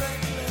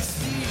reckless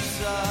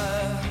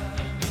desire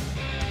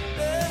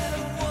that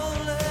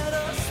won't let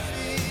us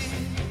be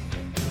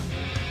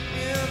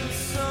in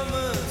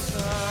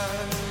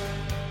summertime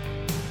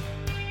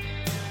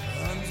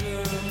under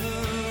a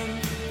moon,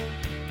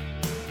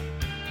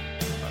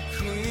 a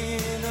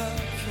queen, a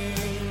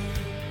king.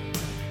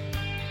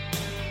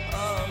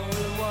 All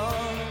we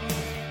want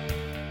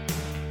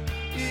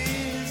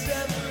is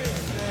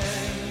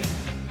everything,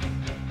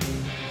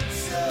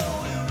 so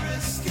we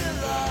risk a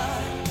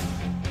lot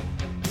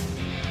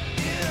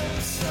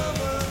in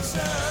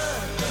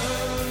summertime.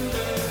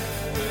 Thunder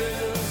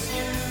thrills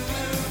you,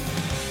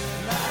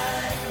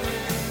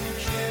 lightning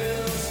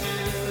kills you.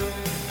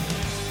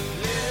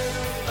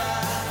 Live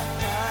by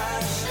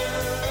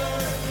passion,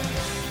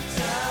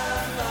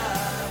 die by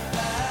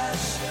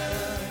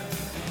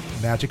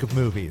passion. Magic of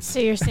movies. So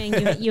you're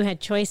saying you had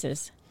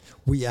choices.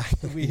 We had,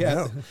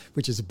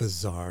 which is a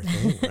bizarre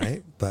thing,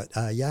 right? But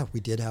we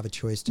did have a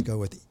choice to go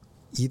with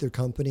either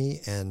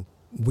company, and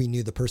we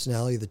knew the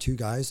personality of the two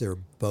guys. They were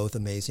both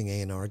amazing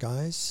A&R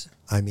guys.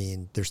 I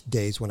mean, there's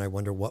days when I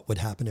wonder what would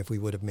happen if we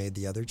would have made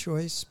the other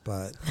choice,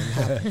 but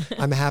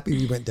I'm happy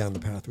we went down the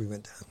path we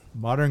went down.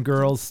 Modern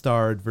Girls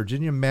starred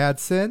Virginia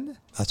Madsen.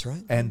 That's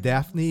right. And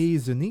Daphne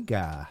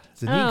Zuniga.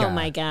 Oh,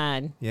 my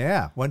God.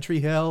 Yeah. One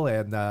Tree Hill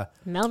and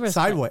Melrose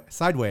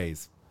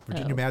Sideways.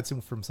 Virginia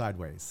Madsen from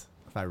Sideways,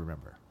 if I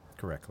remember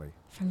correctly.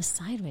 From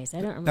Sideways. I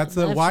don't remember. That's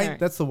the wine.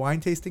 That's the wine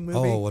tasting movie.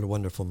 Oh, what a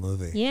wonderful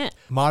movie! Yeah.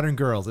 Modern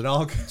Girls. It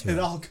all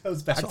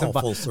goes back to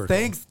full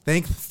circle.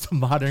 Thanks to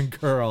Modern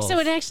Girls. So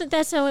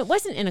it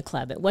wasn't in a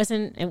club. It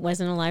wasn't a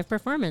live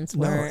performance.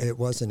 No, it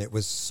wasn't. It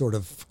was sort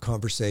of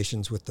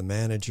conversations with the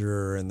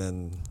manager, and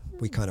then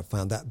we kind of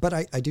found that. But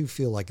I do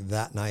feel like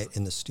that night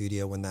in the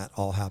studio when that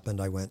all happened,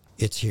 I went,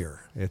 "It's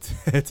here. It's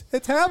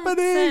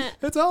happening.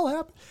 It's all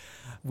happening."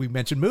 We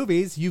mentioned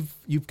movies.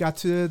 You've got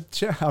to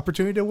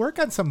opportunity to work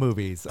on some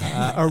movies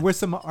or with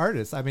some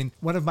artists. I mean,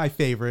 one of my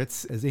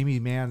favorites is Amy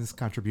Mann's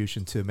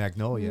contribution to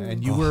Magnolia.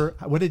 And you were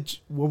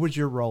what was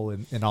your role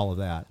in all of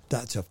that?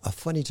 That's a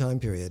funny time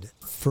period.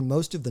 For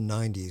most of the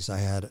 90s, I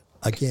had,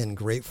 again,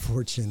 great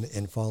fortune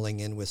in falling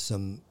in with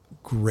some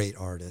great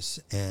artists.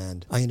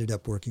 And I ended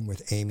up working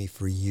with Amy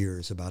for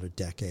years, about a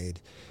decade.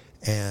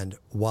 And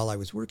while I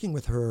was working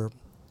with her,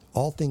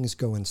 all things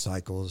go in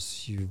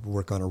cycles. You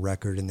work on a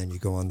record and then you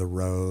go on the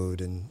road,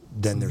 and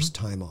then there's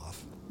time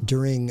off.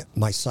 During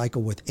my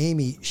cycle with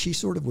Amy, she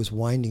sort of was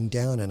winding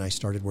down, and I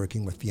started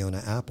working with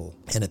Fiona Apple.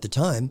 And at the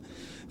time,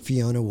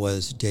 Fiona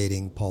was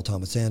dating Paul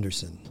Thomas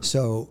Anderson.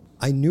 So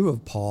I knew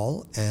of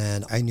Paul,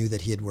 and I knew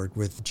that he had worked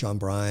with John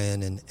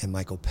Bryan and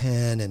Michael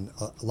Penn and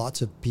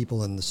lots of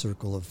people in the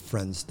circle of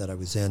friends that I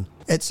was in.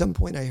 At some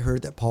point, I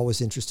heard that Paul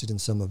was interested in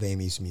some of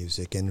Amy's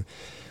music, and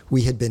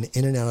we had been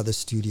in and out of the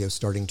studio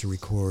starting to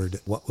record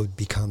what would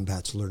become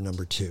Bachelor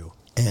number 2.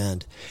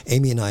 And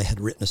Amy and I had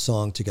written a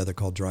song together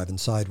called Driving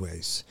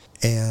Sideways.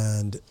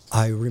 And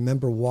I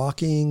remember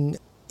walking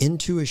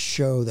into a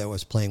show that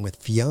was playing with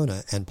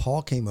Fiona, and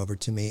Paul came over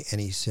to me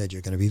and he said,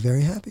 "You're going to be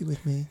very happy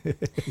with me. You're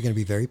going to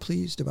be very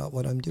pleased about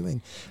what I'm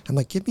doing." I'm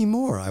like, "Give me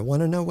more. I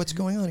want to know what's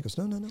going on." He goes,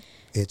 No.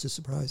 It's a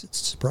surprise.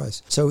 It's a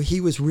surprise. So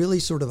he was really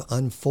sort of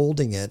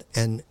unfolding it,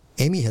 and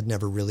Amy had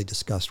never really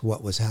discussed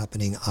what was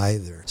happening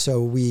either.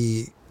 So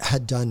we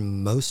had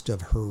done most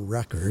of her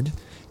record,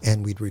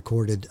 and we'd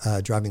recorded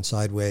Driving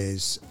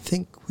Sideways. I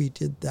think we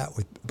did that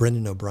with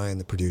Brendan O'Brien,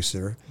 the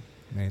producer.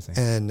 Amazing.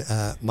 And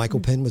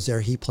Michael Penn was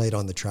there. He played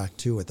on the track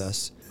too with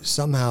us.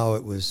 Somehow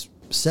it was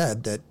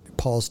said that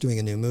Paul's doing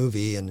a new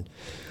movie, and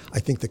I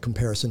think the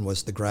comparison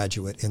was The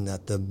Graduate, in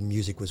that the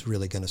music was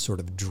really going to sort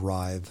of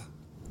drive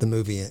the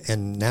movie.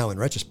 And now in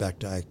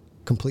retrospect, I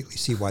completely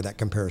see why that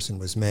comparison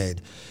was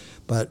made.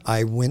 But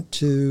I went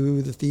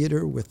to the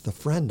theater with a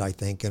friend, I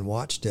think, and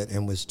watched it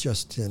and was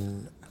just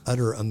in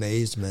utter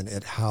amazement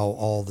at how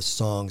all the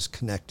songs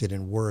connected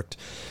and worked.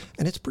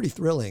 And it's pretty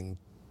thrilling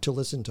to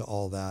listen to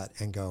all that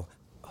and go,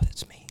 "Oh,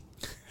 that's me.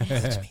 Oh,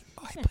 that's me.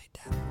 Oh, I played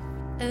that."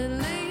 At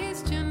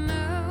least you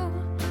know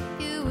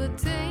you were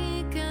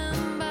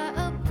taken by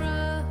a pro.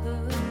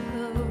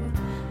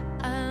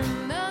 I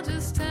know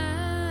just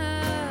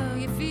how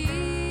you feel.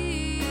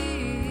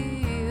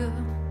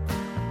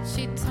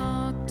 She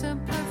talked a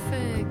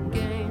perfect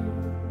game,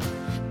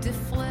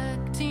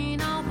 deflecting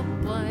all the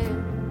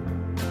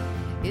blame.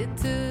 It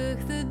took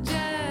the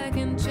jack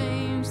and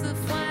changed the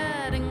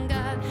flat and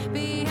got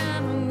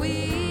behind the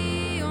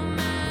wheel.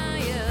 Now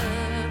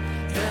you're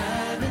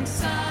driving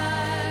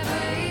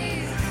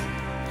sideways,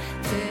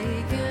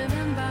 taken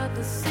in by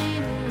the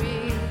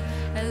scenery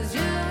as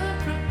you're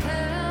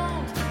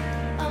propelled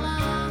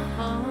along.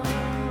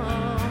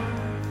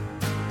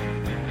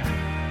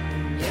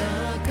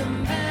 Your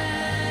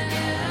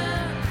companion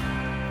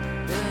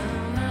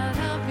will not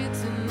help you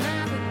to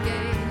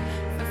navigate,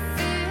 for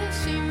fear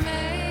she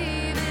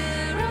may be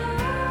wrong.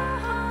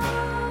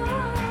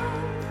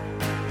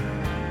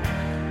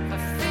 For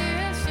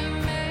fear she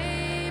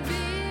may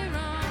be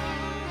wrong.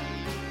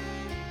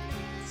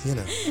 You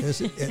know,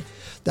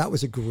 that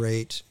was a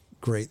great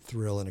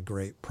thrill and a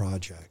great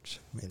project.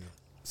 You know.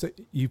 So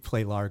you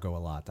play Largo a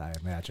lot, I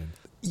imagine.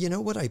 You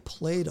know what I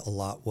played a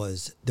lot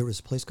was, there was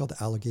a place called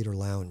the Alligator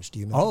Lounge. Do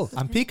you remember? Oh,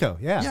 on Pico,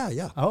 yeah.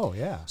 Yeah. Oh,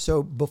 yeah.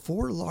 So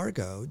before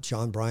Largo,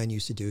 John Bryan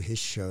used to do his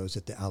shows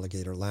at the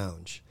Alligator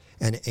Lounge,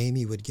 and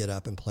Amy would get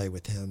up and play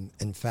with him.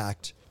 In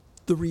fact,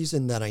 the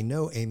reason that I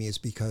know Amy is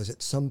because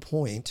at some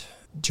point,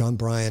 John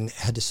Bryan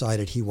had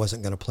decided he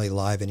wasn't going to play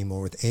live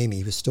anymore with Amy.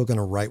 He was still going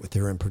to write with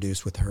her and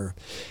produce with her.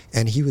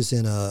 And he was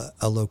in a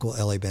local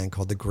LA band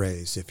called The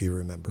Grays, if you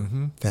remember.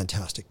 Mm-hmm.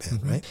 Fantastic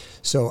band, right?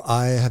 So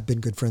I have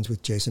been good friends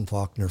with Jason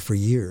Faulkner for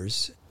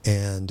years.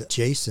 And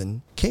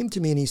Jason came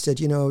to me and he said,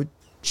 "You know,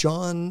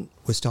 John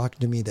was talking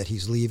to me that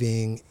he's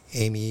leaving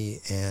Amy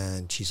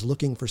and she's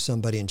looking for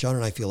somebody. And John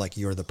and I feel like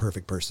you're the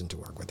perfect person to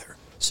work with her."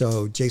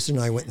 So Jason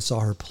and I went and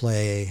saw her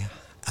play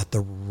at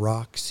the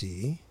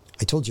Roxy.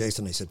 I told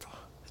Jason, I said, "Oh,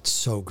 it's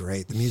so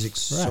great. The music's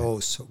so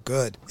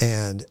good."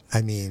 And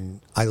I mean,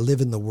 I live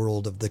in the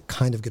world of the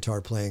kind of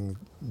guitar playing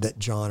that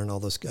John and all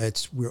those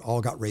guys, we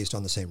all got raised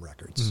on the same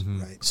records,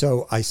 right?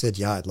 So I said,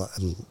 "Yeah, I'd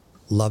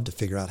love to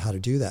figure out how to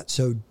do that."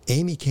 So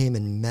Amy came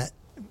and met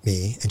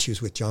me, and she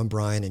was with John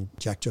Bryan and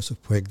Jack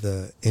Joseph Puig,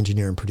 the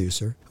engineer and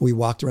producer. We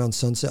walked around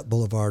Sunset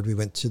Boulevard. We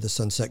went to the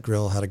Sunset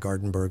Grill, had a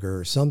garden burger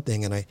or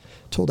something. And I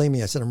told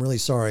Amy, I said, "I'm really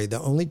sorry. The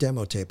only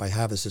demo tape I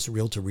have is this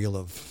reel-to-reel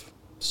of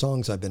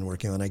songs I've been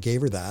working on." I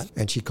gave her that.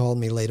 And she called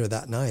me later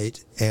that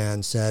night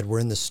and said, "We're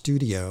in the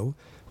studio.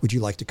 Would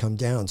you like to come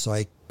down?" So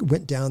I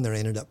went down there and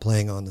ended up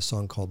playing on the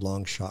song called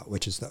Long Shot,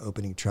 which is the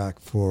opening track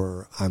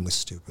for I'm Was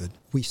Stupid.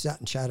 We sat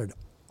and chatted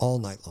all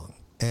night long.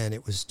 And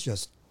it was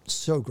just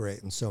so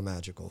great and so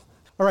magical.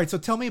 All right, so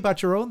tell me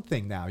about your own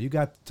thing now.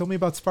 Tell me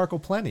about Sparkle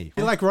Plenty.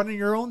 You're like running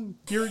your own.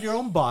 You're your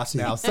own boss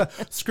now. So,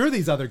 screw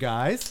these other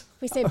guys.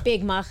 We say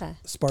Big Macha.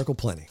 Sparkle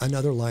Plenty.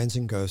 Another Lines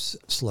and Ghosts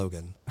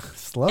slogan.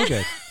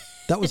 Slogan.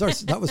 That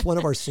was one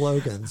of our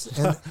slogans.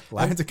 And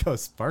Lines and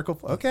Ghosts. Sparkle.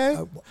 Okay.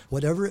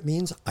 Whatever it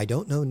means, I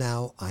don't know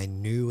now. I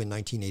knew in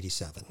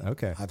 1987.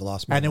 Okay. I've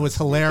lost my And it mind. was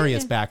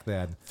hilarious back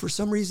then. For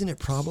some reason, it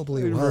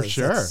probably For was.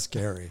 sure. That's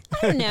scary.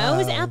 I don't know. It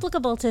was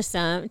applicable to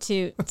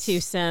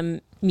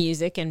some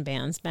music and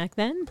bands back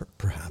then.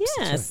 Perhaps.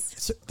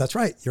 Yes. That's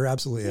right. You're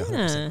absolutely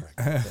 100% correct.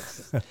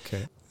 Yes.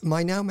 Okay.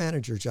 My now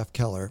manager, Jeff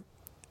Keller,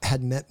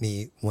 had met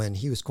me when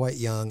he was quite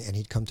young, and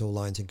he'd come to a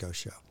Lines and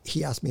Ghosts show.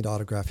 He asked me to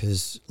autograph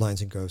his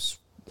Lines and Ghosts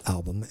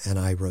album, and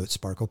I wrote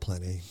Sparkle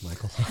Plenty,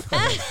 Michael.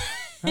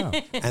 And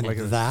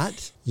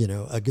that,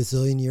 a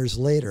gazillion years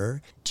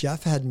later,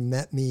 Jeff had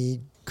met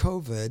me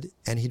COVID,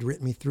 and he'd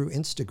written me through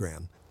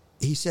Instagram.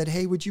 He said,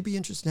 "Hey, would you be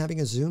interested in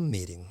having a Zoom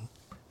meeting?"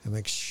 I'm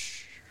like,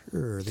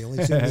 "Sure. The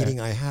only Zoom meeting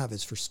I have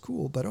is for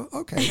school, but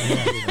okay."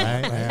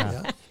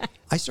 Yeah.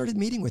 I started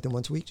meeting with him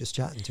once a week, just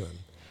chatting to him.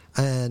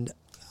 And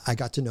I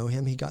got to know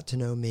him. He got to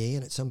know me.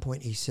 And at some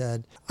point he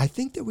said, "I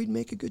think that we'd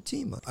make a good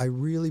team. I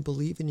really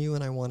believe in you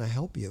and I want to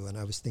help you." And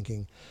I was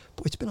thinking,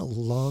 boy, it's been a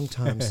long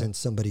time since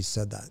somebody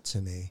said that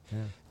to me. Yeah.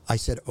 I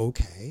said,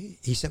 okay.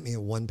 He sent me a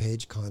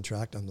 1-page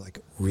contract. I'm like,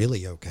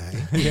 really? Okay.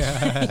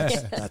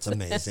 That's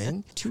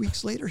amazing. 2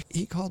 weeks later,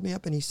 he called me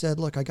up and he said,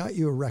 look, I got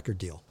you a record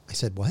deal. I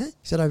said, what? He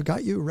said, I've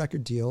got you a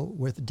record deal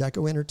with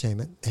Deco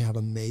Entertainment. They have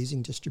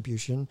amazing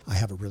distribution. I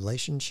have a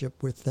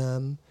relationship with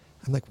them.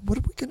 I'm like, what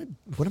am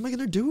I going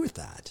to do with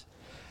that?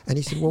 And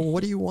he said, well,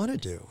 what do you want to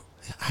do?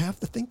 I have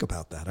to think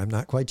about that. I'm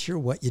not quite sure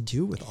what you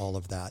do with all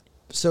of that.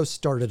 So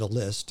started a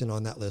list, and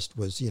on that list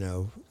was,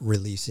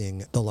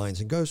 releasing the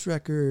Lines and Ghosts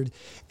record.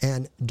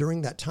 And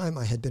during that time,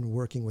 I had been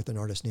working with an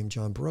artist named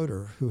John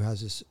Broder, who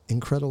has this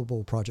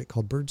incredible project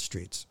called Bird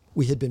Streets.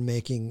 We had been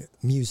making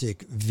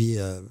music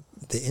via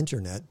the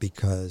internet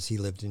because he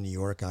lived in New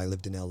York, I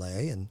lived in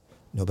LA, and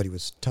nobody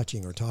was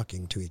touching or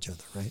talking to each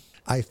other, right?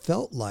 I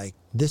felt like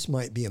this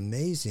might be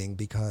amazing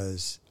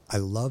because I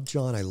love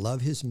John. I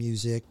love his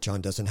music.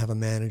 John doesn't have a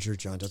manager.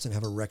 John doesn't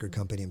have a record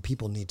company, and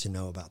people need to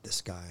know about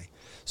this guy.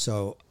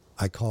 So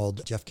I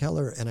called Jeff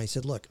Keller and I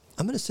said, look,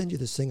 I'm going to send you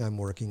this thing I'm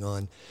working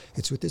on.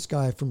 It's with this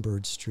guy from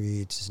Bird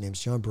Streets. His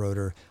name's John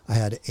Broder. I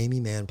had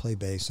Amy Mann play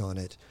bass on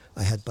it.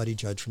 I had Buddy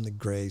Judge from the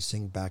Grays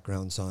sing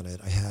backgrounds on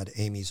it. I had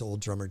Amy's old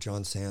drummer,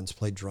 John Sands,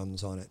 play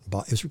drums on it.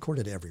 It was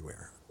recorded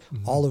everywhere,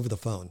 all over the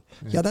phone.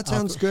 Yeah, that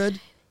sounds good.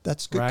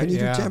 That's good. Right, Can you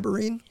do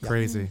tambourine? Yeah.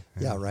 Crazy.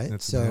 Yeah, right?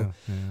 That's So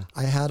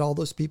I had all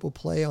those people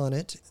play on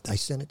it. I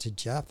sent it to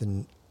Jeff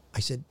and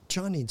I said,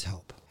 John needs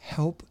help.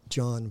 Help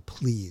John,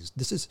 please.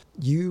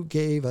 You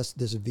gave us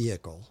this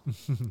vehicle.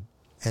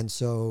 And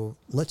so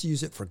let's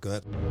use it for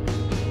good.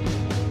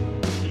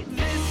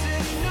 This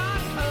is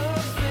not a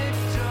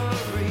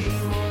victory,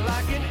 more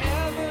like an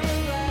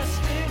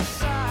everlasting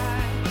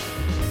sigh.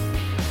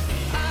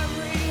 I'm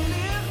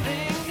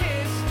reliving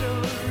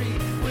history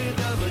with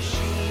a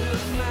machine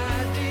of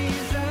my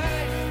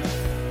design.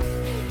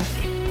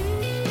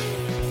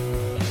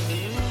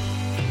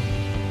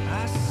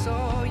 I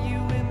saw you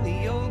in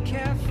the old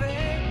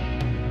cafe,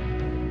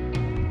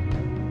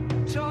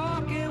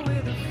 talking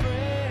with a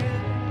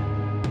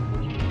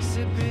friend,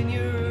 sipping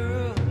your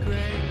Earl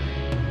Grey.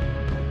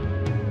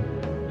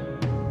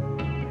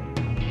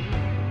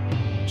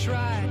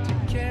 Tried to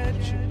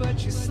catch you,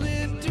 but you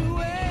slipped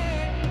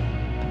away.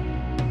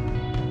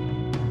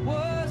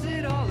 Was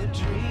it all a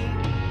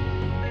dream?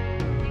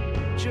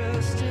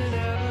 Just an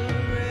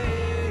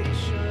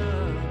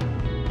aberration?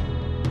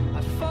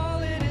 I've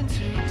fallen in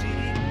too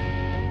deep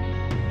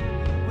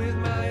with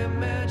my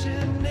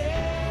imagination.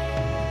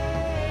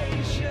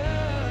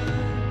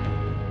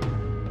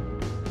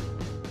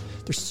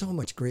 There's so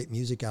much great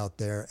music out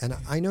there. And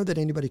I know that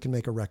anybody can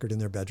make a record in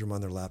their bedroom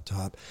on their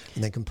laptop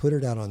and they can put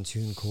it out on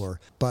TuneCore.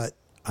 But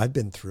I've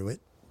been through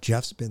it.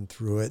 Jeff's been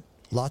through it.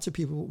 Lots of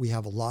people, we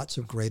have lots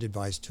of great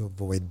advice to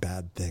avoid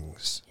bad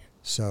things.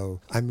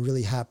 So I'm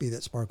really happy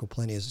that Sparkle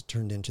Plenty has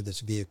turned into this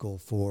vehicle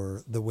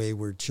for the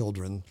wayward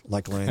children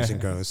like Lions and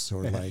Ghosts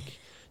or like,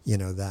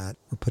 that.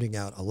 We're putting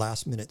out a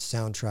last-minute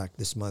soundtrack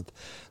this month.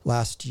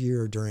 Last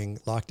year during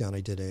lockdown,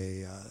 I did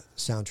a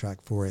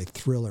soundtrack for a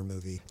thriller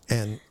movie.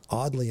 And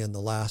oddly, in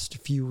the last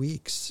few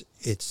weeks,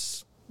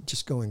 it's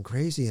just going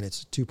crazy, and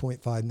it's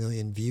 2.5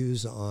 million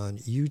views on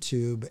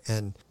YouTube.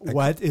 And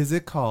What is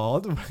it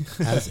called?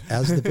 As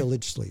the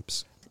Village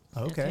Sleeps.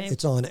 Okay.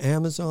 It's on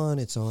Amazon.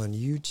 It's on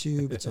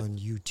YouTube. It's on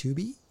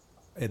YouTube.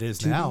 It is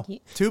Tubi? now.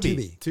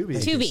 Tubi.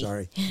 Thank you, Tubi.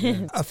 sorry.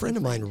 A friend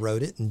of mine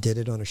wrote it and did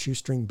it on a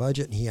shoestring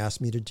budget, and he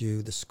asked me to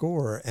do the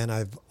score, and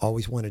I've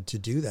always wanted to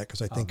do that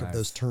because I think of nice.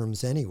 those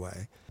terms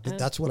anyway. But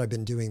that's what I've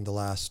been doing the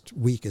last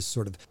week is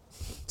sort of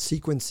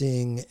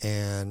sequencing,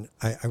 and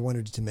I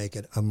wanted to make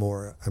it a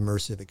more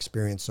immersive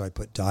experience, so I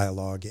put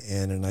dialogue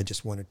in, and I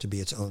just want it to be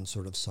its own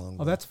sort of song.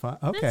 Oh, that's fun.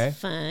 Okay. That's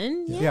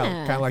fun. Yeah.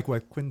 kind of like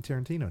what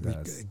Quentin Tarantino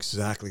does.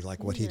 Exactly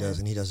like what he does,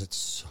 and he does it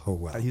so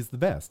well. He's the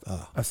best.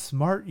 A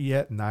smart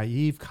yet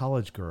naive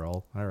college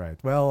girl. All right.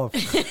 Well,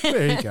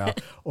 there you go.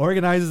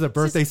 Organizes a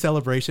birthday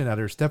celebration at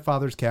her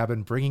stepfather's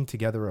cabin, bringing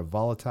together a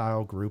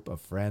volatile group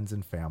of friends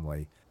and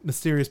family.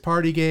 Mysterious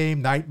party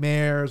game,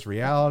 nightmares,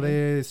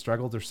 reality,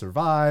 struggle to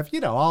survive.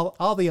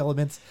 All the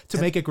elements to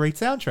make a great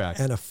soundtrack.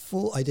 And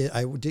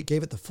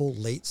gave it the full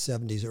late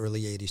 70s,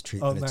 early 80s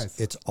treatment. Oh, nice.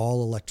 It's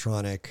all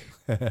electronic.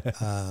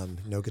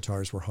 No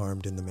guitars were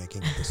harmed in the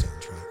making of the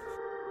soundtrack.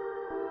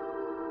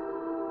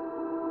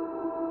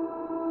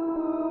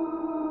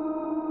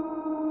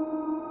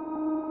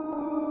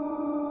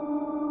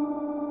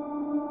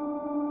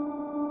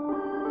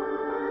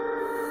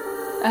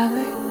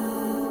 Alec?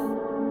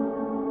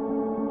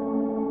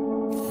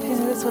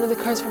 Isn't this one of the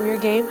cards from your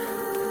game?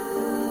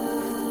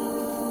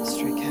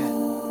 Stray cat.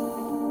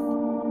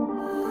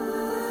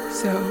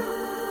 So,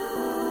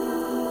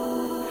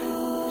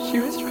 she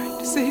was trying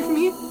to save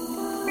me?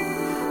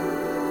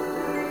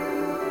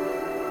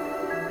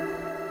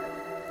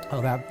 Oh,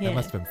 that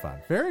must have been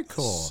fun. Very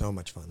cool. So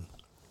much fun.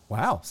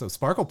 Wow. So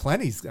Sparkle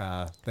Plenty's,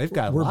 they've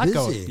got a We're lot busy.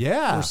 going.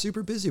 Yeah. We're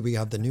super busy. We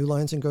have the new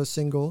Lions and Ghosts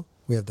single.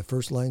 We have the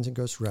first Lions and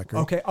Ghosts record.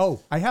 Okay.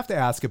 Oh, I have to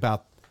ask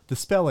about the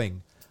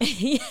spelling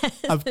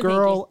Yes, of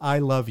Girl, I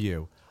Love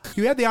You.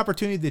 You had the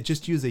opportunity to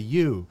just use a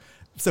U.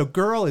 So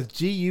girl is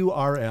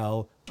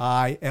GURLILUV,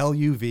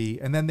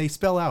 and then they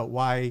spell out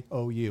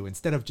YOU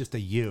instead of just a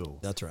U.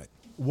 That's right.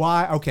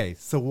 Why? Okay,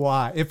 so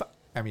why? If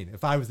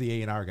I was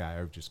the A&R guy,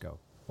 I would just go,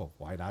 well,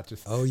 why not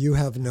just? Oh, you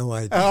have no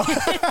idea.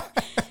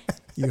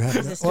 You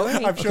have no, story.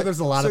 I'm sure there's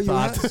a lot of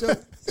thought.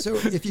 So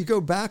if you go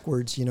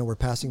backwards, we're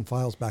passing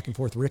files back and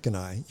forth, Rick and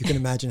I. You can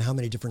imagine how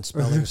many different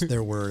spellings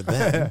there were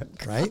then,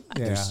 right?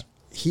 Yeah.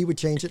 He would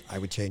change it, I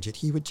would change it,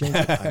 he would change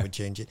it, I would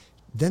change it.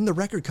 Then the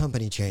record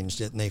company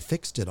changed it, and they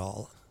fixed it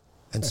all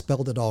and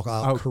spelled it all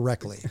out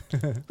correctly.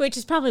 Which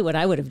is probably what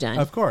I would have done.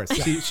 Of course.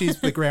 She's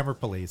the grammar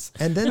police.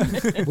 And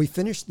then we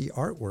finished the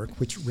artwork,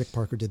 which Rick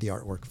Parker did the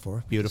artwork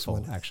for.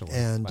 Beautiful, actually.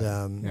 And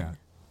yeah.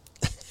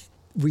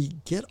 we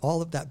get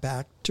all of that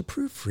back to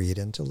proofread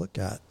and to look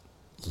at.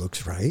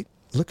 Looks right.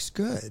 Looks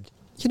good.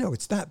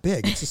 It's that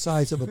big. It's the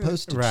size of a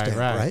postage stamp,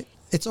 right?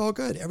 It's all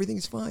good.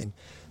 Everything's fine.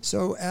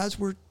 So as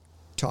we're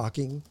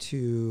talking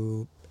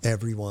to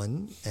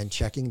everyone and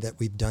checking that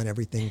we've done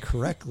everything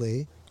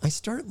correctly, I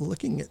start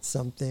looking at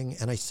something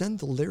and I send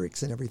the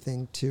lyrics and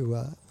everything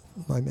to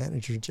my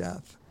manager,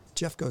 Jeff.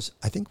 Jeff goes,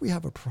 I think we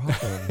have a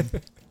problem.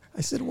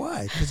 I said,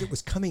 why? Because it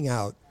was coming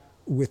out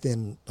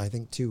within, I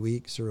think, 2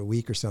 weeks or a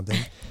week or something.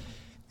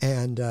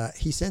 And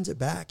he sends it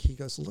back. He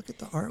goes, look at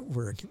the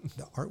artwork.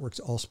 The artwork's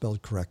all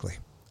spelled correctly.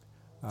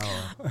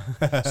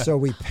 Oh. So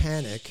we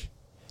panic.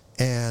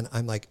 And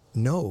I'm like,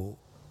 no,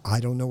 I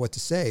don't know what to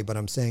say, but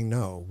I'm saying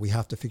no. We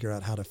have to figure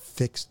out how to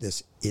fix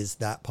this. Is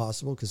that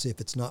possible? Because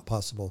if it's not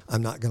possible,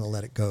 I'm not going to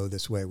let it go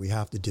this way. We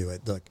have to do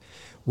it. Look,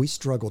 we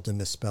struggled to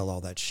misspell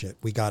all that shit.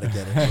 We got to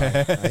get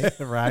it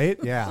right. Right?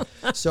 Yeah.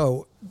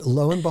 So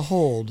lo and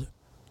behold,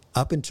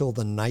 up until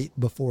the night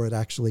before it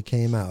actually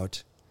came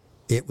out,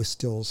 it was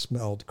still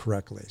spelled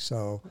correctly.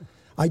 So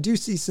I do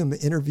see some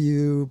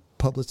interview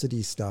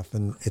publicity stuff,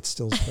 and it's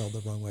still spelled the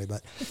wrong way.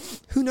 But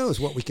who knows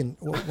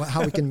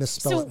how we can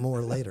misspell it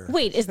more later.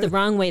 Wait, is the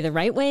wrong way the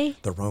right way?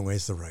 The wrong way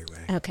is the right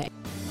way. Okay.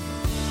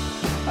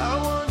 I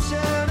once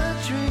had a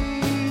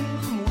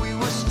dream. We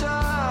were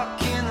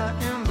stuck in the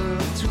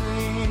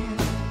in-between.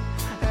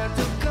 At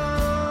the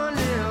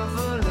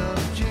carnival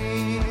of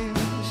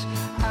dreams,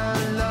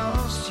 I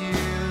lost you.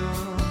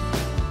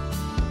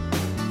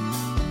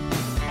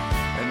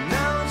 And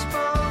now it's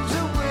bombs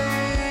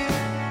away.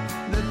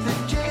 Let the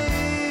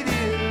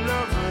jaded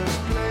lovers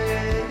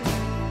play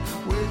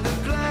with a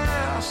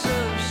glass of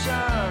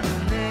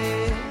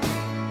Chardonnay.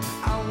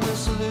 I will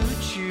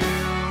salute you.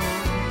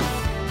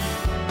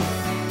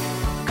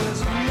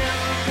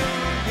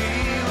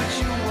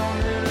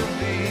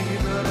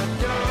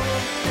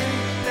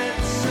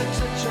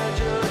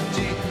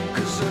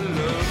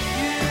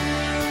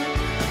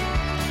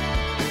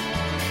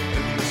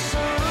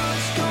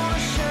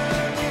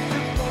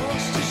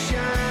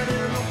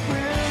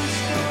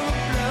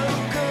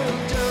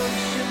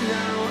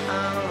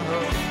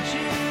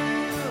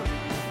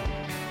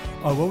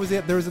 Oh, what was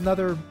it? There was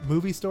another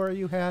movie story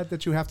you had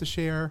that you have to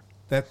share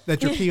that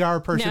your PR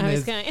person No, I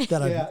was is.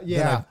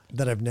 gonna-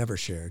 That I've never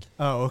shared.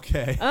 Oh,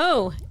 okay.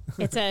 Oh,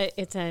 it's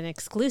an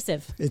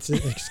exclusive. It's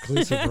an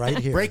exclusive right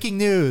here. Breaking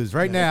news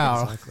right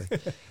now. Exactly.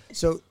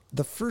 So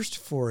the first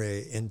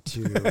foray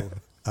into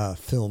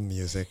film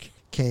music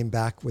came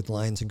back with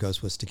Lions and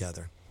Ghost was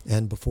Together,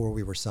 and before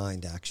we were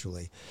signed,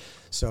 actually.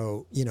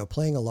 So,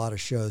 playing a lot of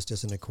shows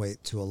doesn't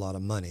equate to a lot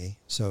of money.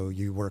 So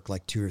you work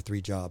like 2 or 3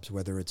 jobs,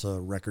 whether it's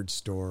a record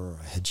store or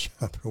a head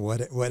shop or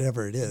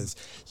whatever it is.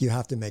 You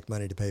have to make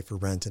money to pay for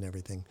rent and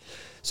everything.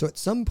 So at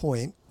some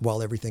point,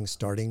 while everything's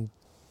starting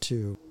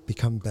to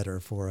become better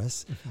for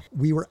us,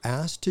 we were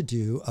asked to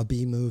do a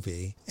B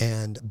movie,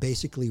 and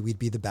basically we'd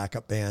be the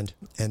backup band,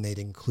 and they'd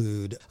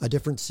include a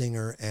different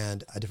singer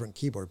and a different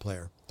keyboard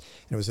player.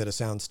 And it was at a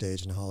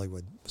soundstage in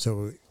Hollywood.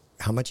 So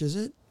how much is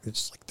it?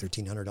 It's like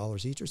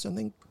 $1,300 each or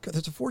something.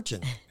 That's a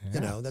fortune.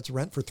 Yeah. That's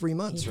rent for 3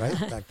 months, right?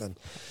 Back then.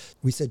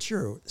 We said,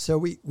 sure. So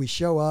we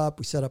show up,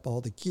 we set up all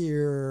the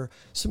gear,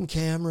 some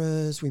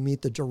cameras, we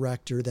meet the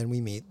director, then we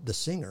meet the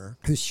singer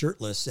who's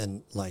shirtless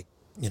and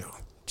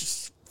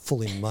just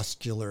fully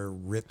muscular,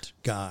 ripped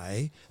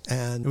guy.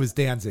 And It was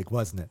Danzig,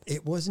 wasn't it?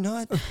 it was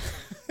not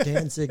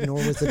Danzig, nor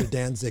was it a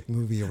Danzig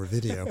movie or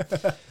video.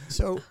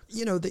 So,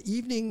 the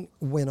evening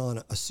went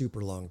on a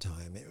super long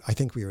time. I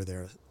think we were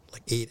there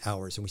like 8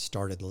 hours, and we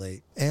started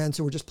late. And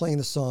so we're just playing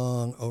the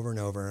song over and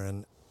over,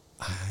 and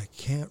I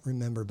can't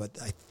remember, but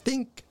I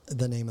think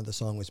the name of the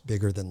song was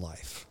Bigger Than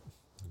Life.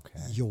 Okay.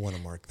 You'll want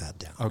to mark that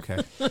down. Okay.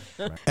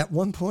 Right. At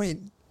one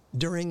point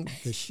during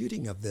the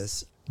shooting of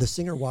this, the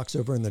singer walks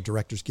over and the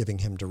director's giving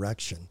him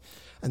direction.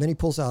 And then he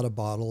pulls out a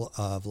bottle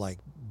of like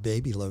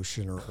baby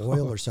lotion or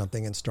oil or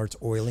something and starts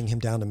oiling him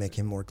down to make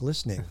him more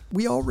glistening.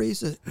 We all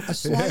raise a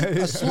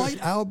slight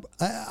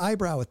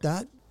eyebrow at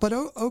that. But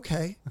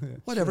okay,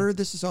 whatever. Sure.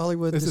 This is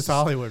Hollywood. This is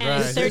Hollywood,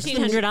 and right? It's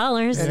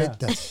 $1,300. And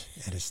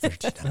it is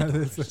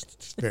 $1,300.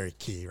 It's very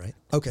key, right?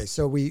 Okay,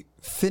 so we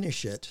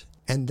finish it,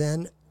 and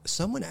then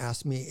someone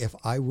asked me if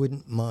I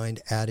wouldn't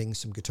mind adding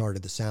some guitar to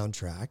the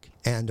soundtrack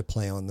and to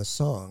play on the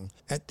song.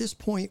 At this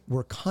point,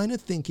 we're kind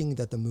of thinking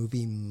that the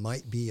movie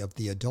might be of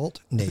the adult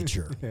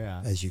nature,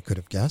 Yeah. as you could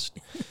have guessed.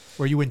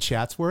 Were you in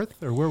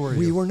Chatsworth, or where were you?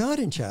 We were not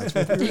in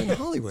Chatsworth. We were in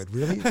Hollywood.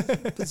 Really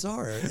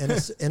bizarre. And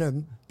it's in a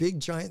big,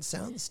 giant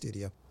sound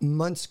studio.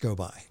 Months go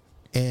by,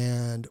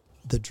 and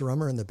the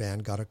drummer in the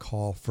band got a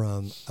call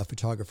from a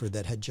photographer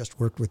that had just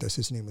worked with us.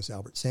 His name was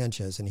Albert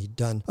Sanchez, and he'd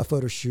done a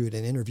photo shoot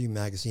in Interview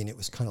magazine. It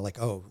was kind of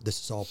like, oh,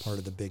 this is all part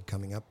of the big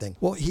coming up thing.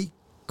 Well, he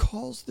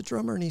calls the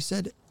drummer and he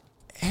said,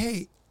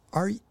 "Hey,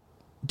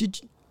 did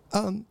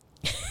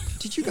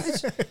you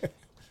guys?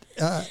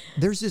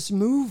 There's this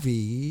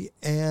movie,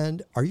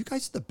 and are you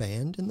guys the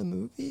band in the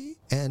movie?"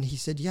 And he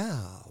said,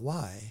 "Yeah.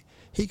 Why?"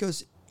 He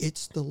goes,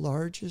 "It's the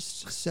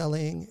largest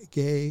selling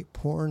gay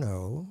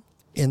porno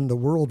in the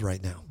world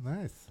right now.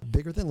 Nice.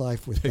 Bigger than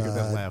life with Bigger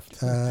than left.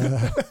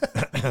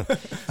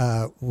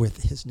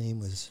 with his name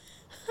was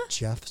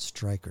Jeff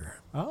Stryker."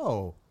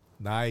 Oh,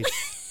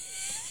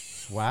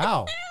 nice.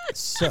 Wow.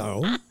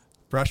 So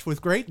Brush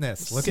with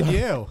greatness. Look at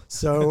you.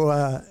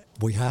 So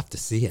we have to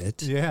see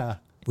it. Yeah.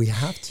 We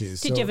have to.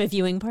 Did you have a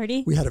viewing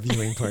party? We had a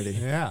viewing party.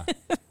 Yeah.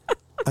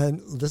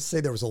 And let's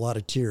say there was a lot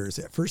of tears.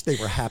 At first they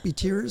were happy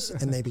tears,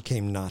 and they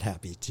became not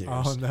happy tears.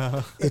 Oh,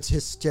 no. It's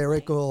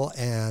hysterical,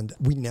 and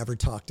we never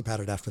talked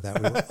about it after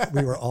that.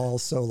 We were all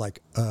so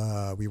like,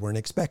 we weren't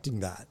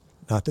expecting that.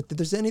 Not that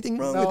there's anything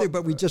wrong with it,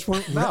 but we just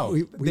weren't. No.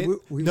 we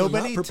were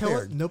not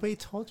prepared. Nobody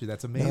told you.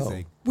 That's No.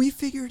 amazing. We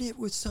figured it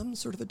was some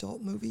sort of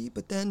adult movie,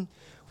 but then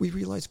we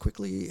realized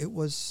quickly it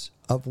was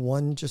of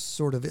one just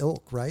sort of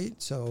ilk, right?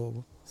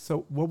 So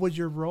what was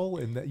your role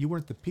in that? You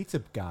weren't the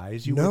pizza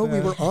guys. You no, were we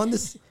were on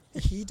this.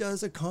 He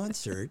does a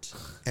concert,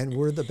 and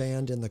we're the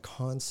band in the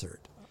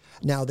concert.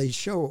 Now they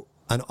show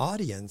an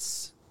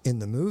audience in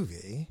the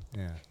movie,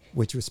 Yeah.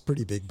 which was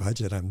pretty big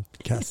budget, I'm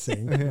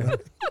guessing.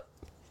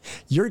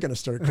 You're going to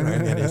start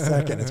crying any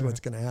second is what's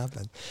going to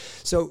happen.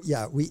 So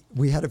yeah,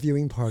 we had a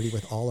viewing party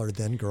with all our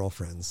then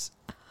girlfriends.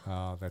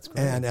 Oh, that's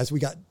great. And as we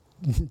got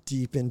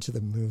deep into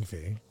the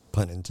movie,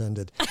 pun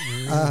intended,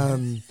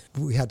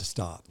 we had to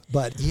stop.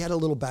 But he had a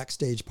little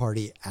backstage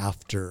party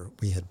after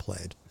we had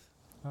played.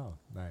 Oh,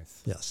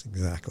 nice. Yes,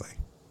 exactly.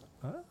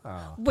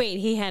 Oh. Wait,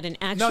 he had an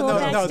actual No,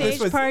 backstage this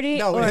was party?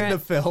 no or in the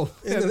film.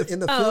 In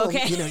the Oh, film,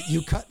 okay.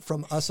 you cut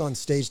from us on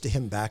stage to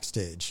him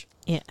backstage.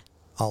 Yeah.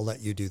 I'll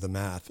let you do the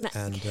math.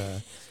 And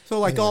So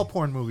like anyway. all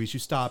porn movies, you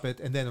stop it,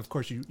 and then of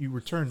course you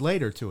return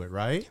later to it,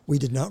 right? we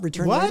did not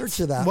return What? later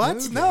to that What?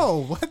 movie.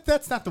 No. What?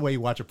 That's not the way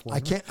you watch a porn. I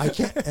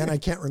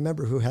can't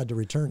remember who had to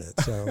return it,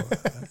 so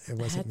it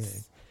wasn't me.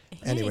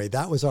 Anyway,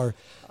 that was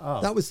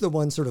that was the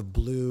one sort of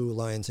blue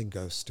Lions and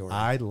Ghosts story.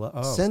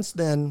 Since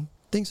then,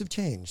 things have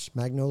changed.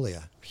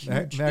 Magnolia,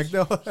 huge,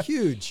 Magnolia.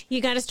 huge. You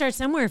got to start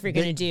somewhere if you're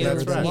going to do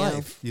Better than you know.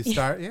 life. You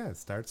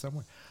start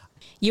somewhere.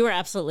 You were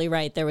absolutely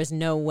right. There was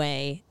no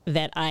way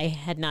that I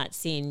had not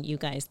seen you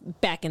guys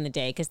back in the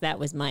day, because that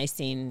was my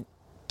scene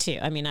too.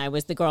 I mean, I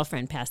was the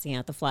girlfriend passing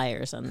out the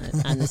flyers on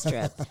the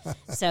strip.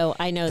 So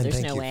I know And there's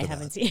thank no you way I for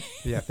haven't that. seen.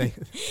 Yeah.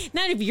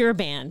 Not of your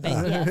band, but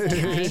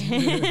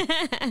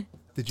yes.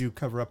 Did you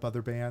cover up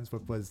other bands?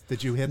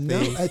 Did you hit No,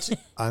 the?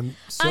 I'm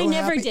so I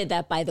never happy. did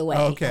that, by the way.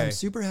 Okay. I'm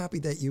super happy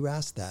that you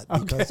asked that,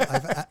 because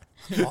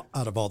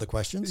out of all the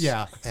questions,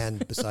 Yeah.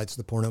 and besides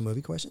the porno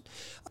movie question,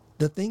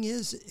 the thing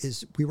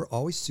is we were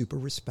always super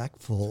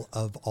respectful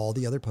of all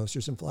the other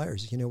posters and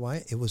flyers. You know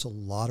why? It was a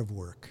lot of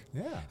work.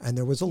 Yeah. And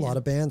there was a lot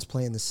of bands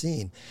playing the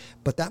scene.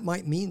 But that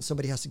might mean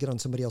somebody has to get on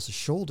somebody else's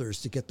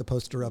shoulders to get the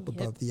poster up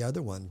above the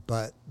other one.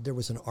 But there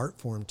was an art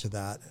form to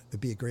that.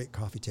 It'd be a great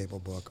coffee table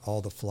book,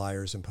 all the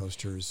flyers and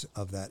posters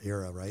of that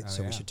era, right?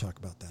 So yeah. we should talk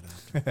about that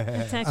after.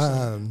 That's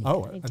actually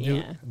a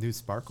idea. new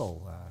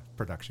Sparkle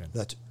production.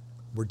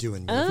 We're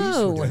doing movies,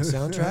 Oh. we're doing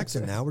soundtracks,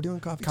 and now we're doing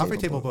coffee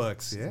table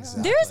books. Yeah.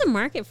 Exactly. There is a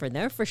market for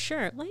there for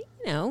sure. Like,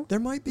 you know. There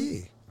might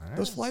be.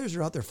 Those flyers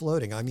are out there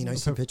floating. I mean, I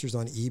see pictures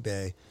on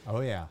eBay.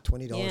 Oh yeah.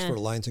 $20 Yeah. for a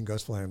Lions and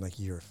Ghost flyer. I'm like,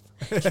 you're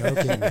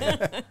joking me.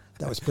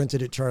 That was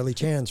printed at Charlie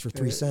Chan's for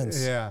 3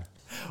 cents. Yeah.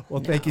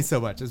 Well, thank you so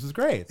much. This was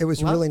great. It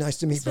was really nice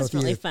to meet This was both of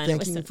really you. fun. It Thank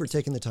was you so- for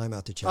taking the time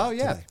out to chat. Oh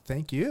yeah. today.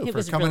 Thank you It for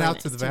was coming really out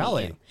nice to the meet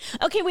valley. you.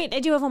 Okay, wait. I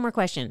do have one more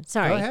question.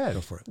 Sorry. Go ahead.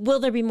 Go for it. Will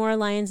there be more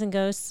Lions and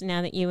Ghosts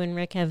now that you and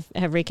Rick have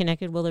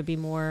reconnected? Will there be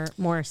more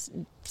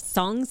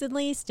songs at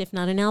least, if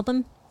not an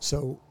album?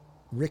 So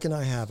Rick and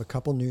I have a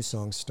couple new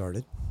songs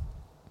started.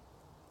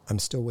 I'm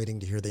still waiting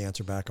to hear the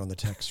answer back on the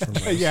text from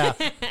Rick. Yeah.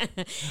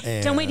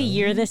 Don't wait a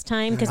year this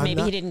time, because I'm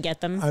maybe he not- didn't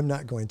get them. I'm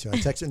not going to. I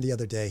texted him the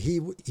other day.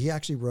 He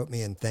actually wrote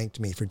me and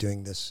thanked me for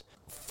doing this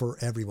for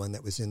everyone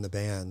that was in the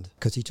band,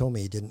 because he told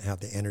me he didn't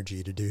have the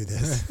energy to do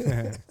this.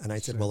 And I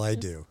said, well, I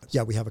do.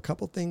 Yeah, we have a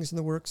couple things in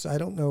the works. I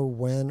don't know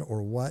when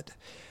or what,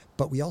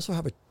 but we also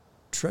have a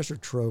treasure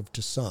trove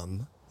to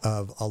some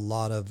of a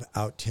lot of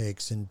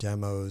outtakes and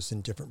demos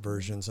and different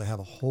versions. I have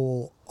a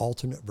whole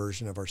alternate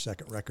version of our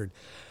second record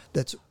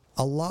that's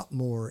a lot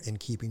more in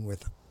keeping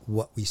with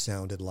what we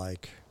sounded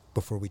like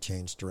before we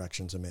changed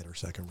directions and made our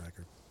second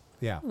record.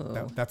 Yeah,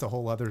 that's a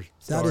whole other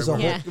story. That is a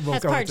whole- Yeah, we'll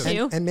that's go part into.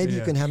 two. And maybe you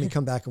Yeah. can have me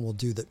come back and we'll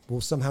do that. We'll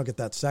somehow get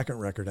that second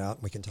record out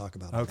and we can talk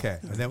about it. Okay,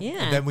 and then,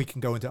 Yeah. and then we can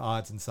go into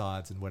odds and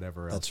sods and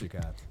whatever else That's you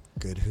got.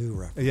 Good Who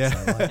reference. Yeah.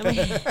 I like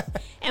it.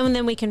 And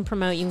then we can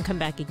promote, you can come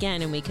back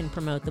again and we can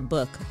promote the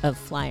book of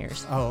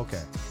flyers. Oh,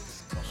 okay.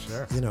 Well,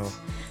 sure. You know,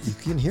 you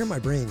can hear my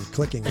brain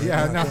clicking. Right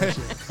Yeah, now, no. can't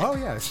you? Oh,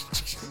 yeah.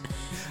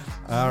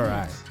 All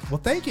right. Well,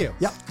 thank you.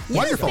 Yeah.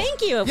 Wonderful. Yes,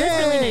 thank you. It was Yay.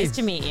 really nice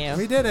to meet you.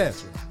 We did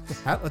it.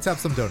 Let's have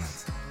some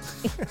donuts.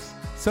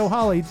 So,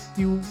 Holly,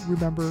 do you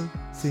remember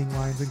seeing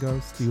Lions and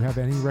Ghosts? Do you have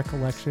any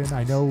recollection?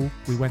 I know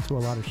we went to a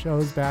lot of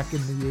shows back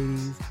in the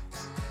 80s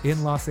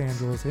in Los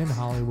Angeles, in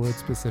Hollywood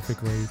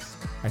specifically.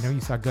 I know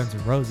you saw Guns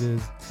N'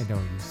 Roses. I know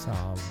you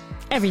saw...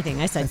 Everything.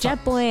 I saw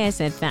Jet Boy. I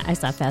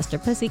saw Faster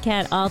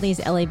Pussycat. All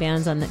these LA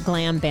bands on the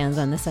glam bands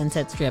on the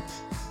Sunset Strip.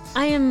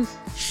 I am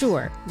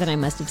sure that I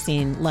must have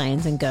seen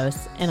Lions and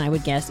Ghosts, and I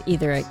would guess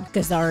either at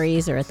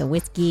Gazzari's or at the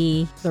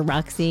Whiskey, the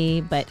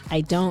Roxy, but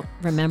I don't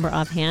remember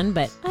offhand.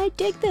 But I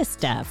dig this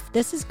stuff.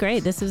 This is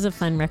great. This is a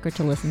fun record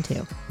to listen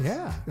to.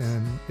 Yeah,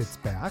 and it's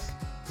back.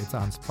 It's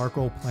on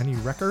Sparkle Plenty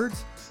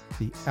Records.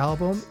 The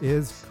album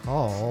is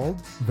called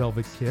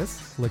Velvet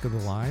Kiss, Lick of the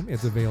Lime.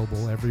 It's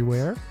available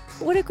everywhere.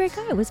 What a great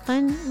guy. It was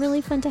fun,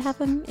 really fun to have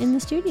him in the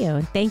studio.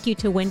 And thank you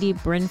to Wendy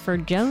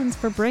Brinford Jones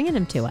for bringing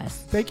him to us.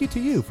 Thank you to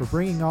you for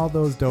bringing all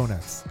those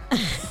donuts.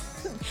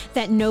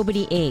 That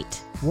nobody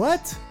ate.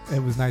 What?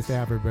 It was nice to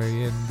have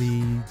everybody in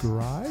the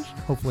garage.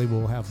 Hopefully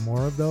we'll have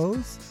more of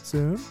those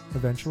soon,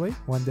 eventually,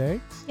 one day.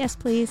 Yes,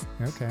 please.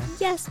 Okay.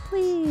 Yes,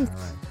 please. All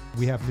right.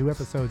 We have new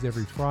episodes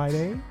every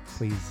Friday.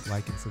 Please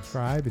like and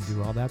subscribe and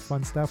do all that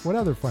fun stuff. What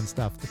other fun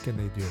stuff can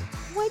they do?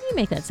 Why do you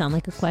make that sound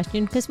like a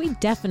question? Because we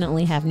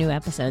definitely have new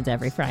episodes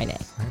every Friday.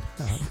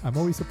 I'm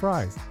always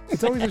surprised.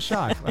 It's always a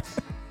shock.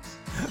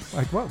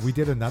 Like, what? We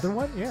did another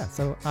one? Yeah.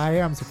 So I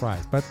am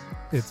surprised, but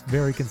it's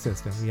very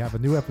consistent. We have a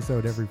new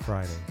episode every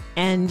Friday.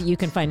 And you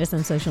can find us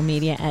on social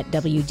media at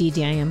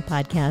WDDIM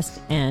Podcast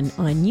and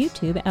on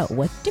YouTube at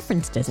What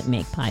Difference Does It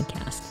Make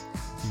Podcast.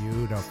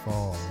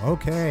 Beautiful.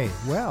 Okay.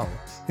 Well,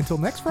 until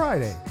next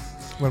Friday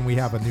when we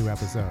have a new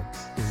episode.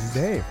 This is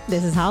Dave.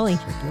 This is Holly.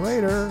 Check you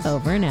later.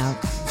 Over and out.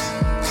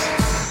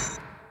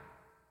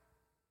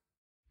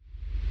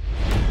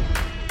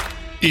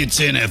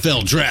 It's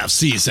NFL draft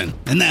season,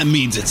 and that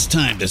means it's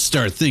time to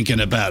start thinking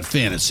about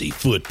fantasy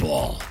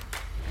football.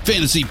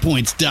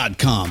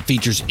 FantasyPoints.com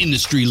features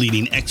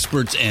industry-leading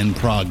experts and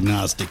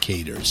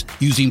prognosticators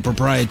using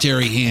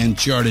proprietary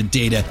hand-charted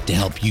data to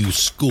help you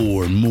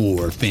score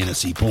more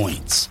fantasy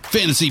points.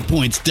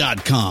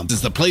 FantasyPoints.com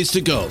is the place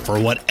to go for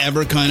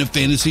whatever kind of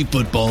fantasy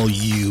football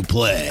you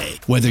play.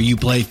 Whether you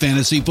play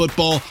fantasy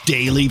football,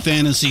 daily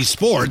fantasy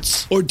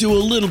sports, or do a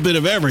little bit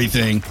of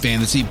everything,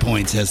 Fantasy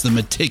Points has the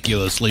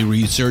meticulously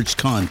researched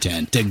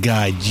content to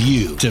guide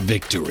you to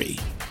victory.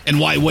 And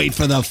why wait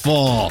for the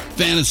fall?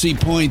 Fantasy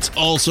Points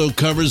also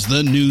covers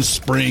the new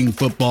spring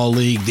football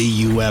league,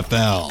 the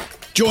UFL.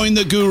 Join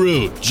the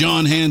guru,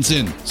 John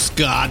Hansen,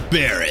 Scott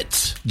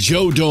Barrett,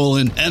 Joe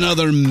Dolan, and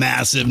other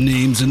massive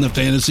names in the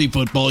fantasy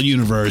football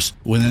universe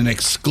with an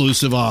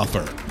exclusive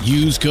offer.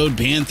 Use code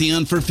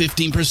Pantheon for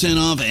 15%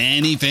 off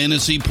any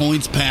Fantasy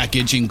Points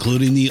package,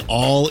 including the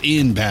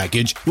all-in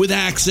package, with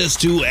access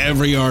to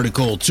every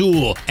article,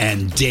 tool,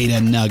 and data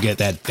nugget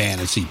that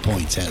Fantasy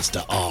Points has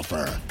to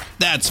offer.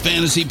 That's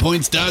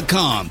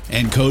FantasyPoints.com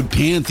and code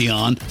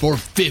Pantheon for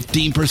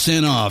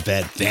 15% off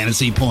at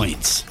Fantasy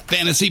Points.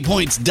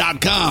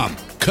 FantasyPoints.com,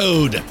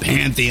 code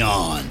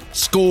Pantheon.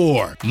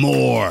 Score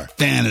more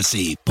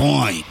fantasy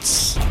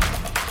points.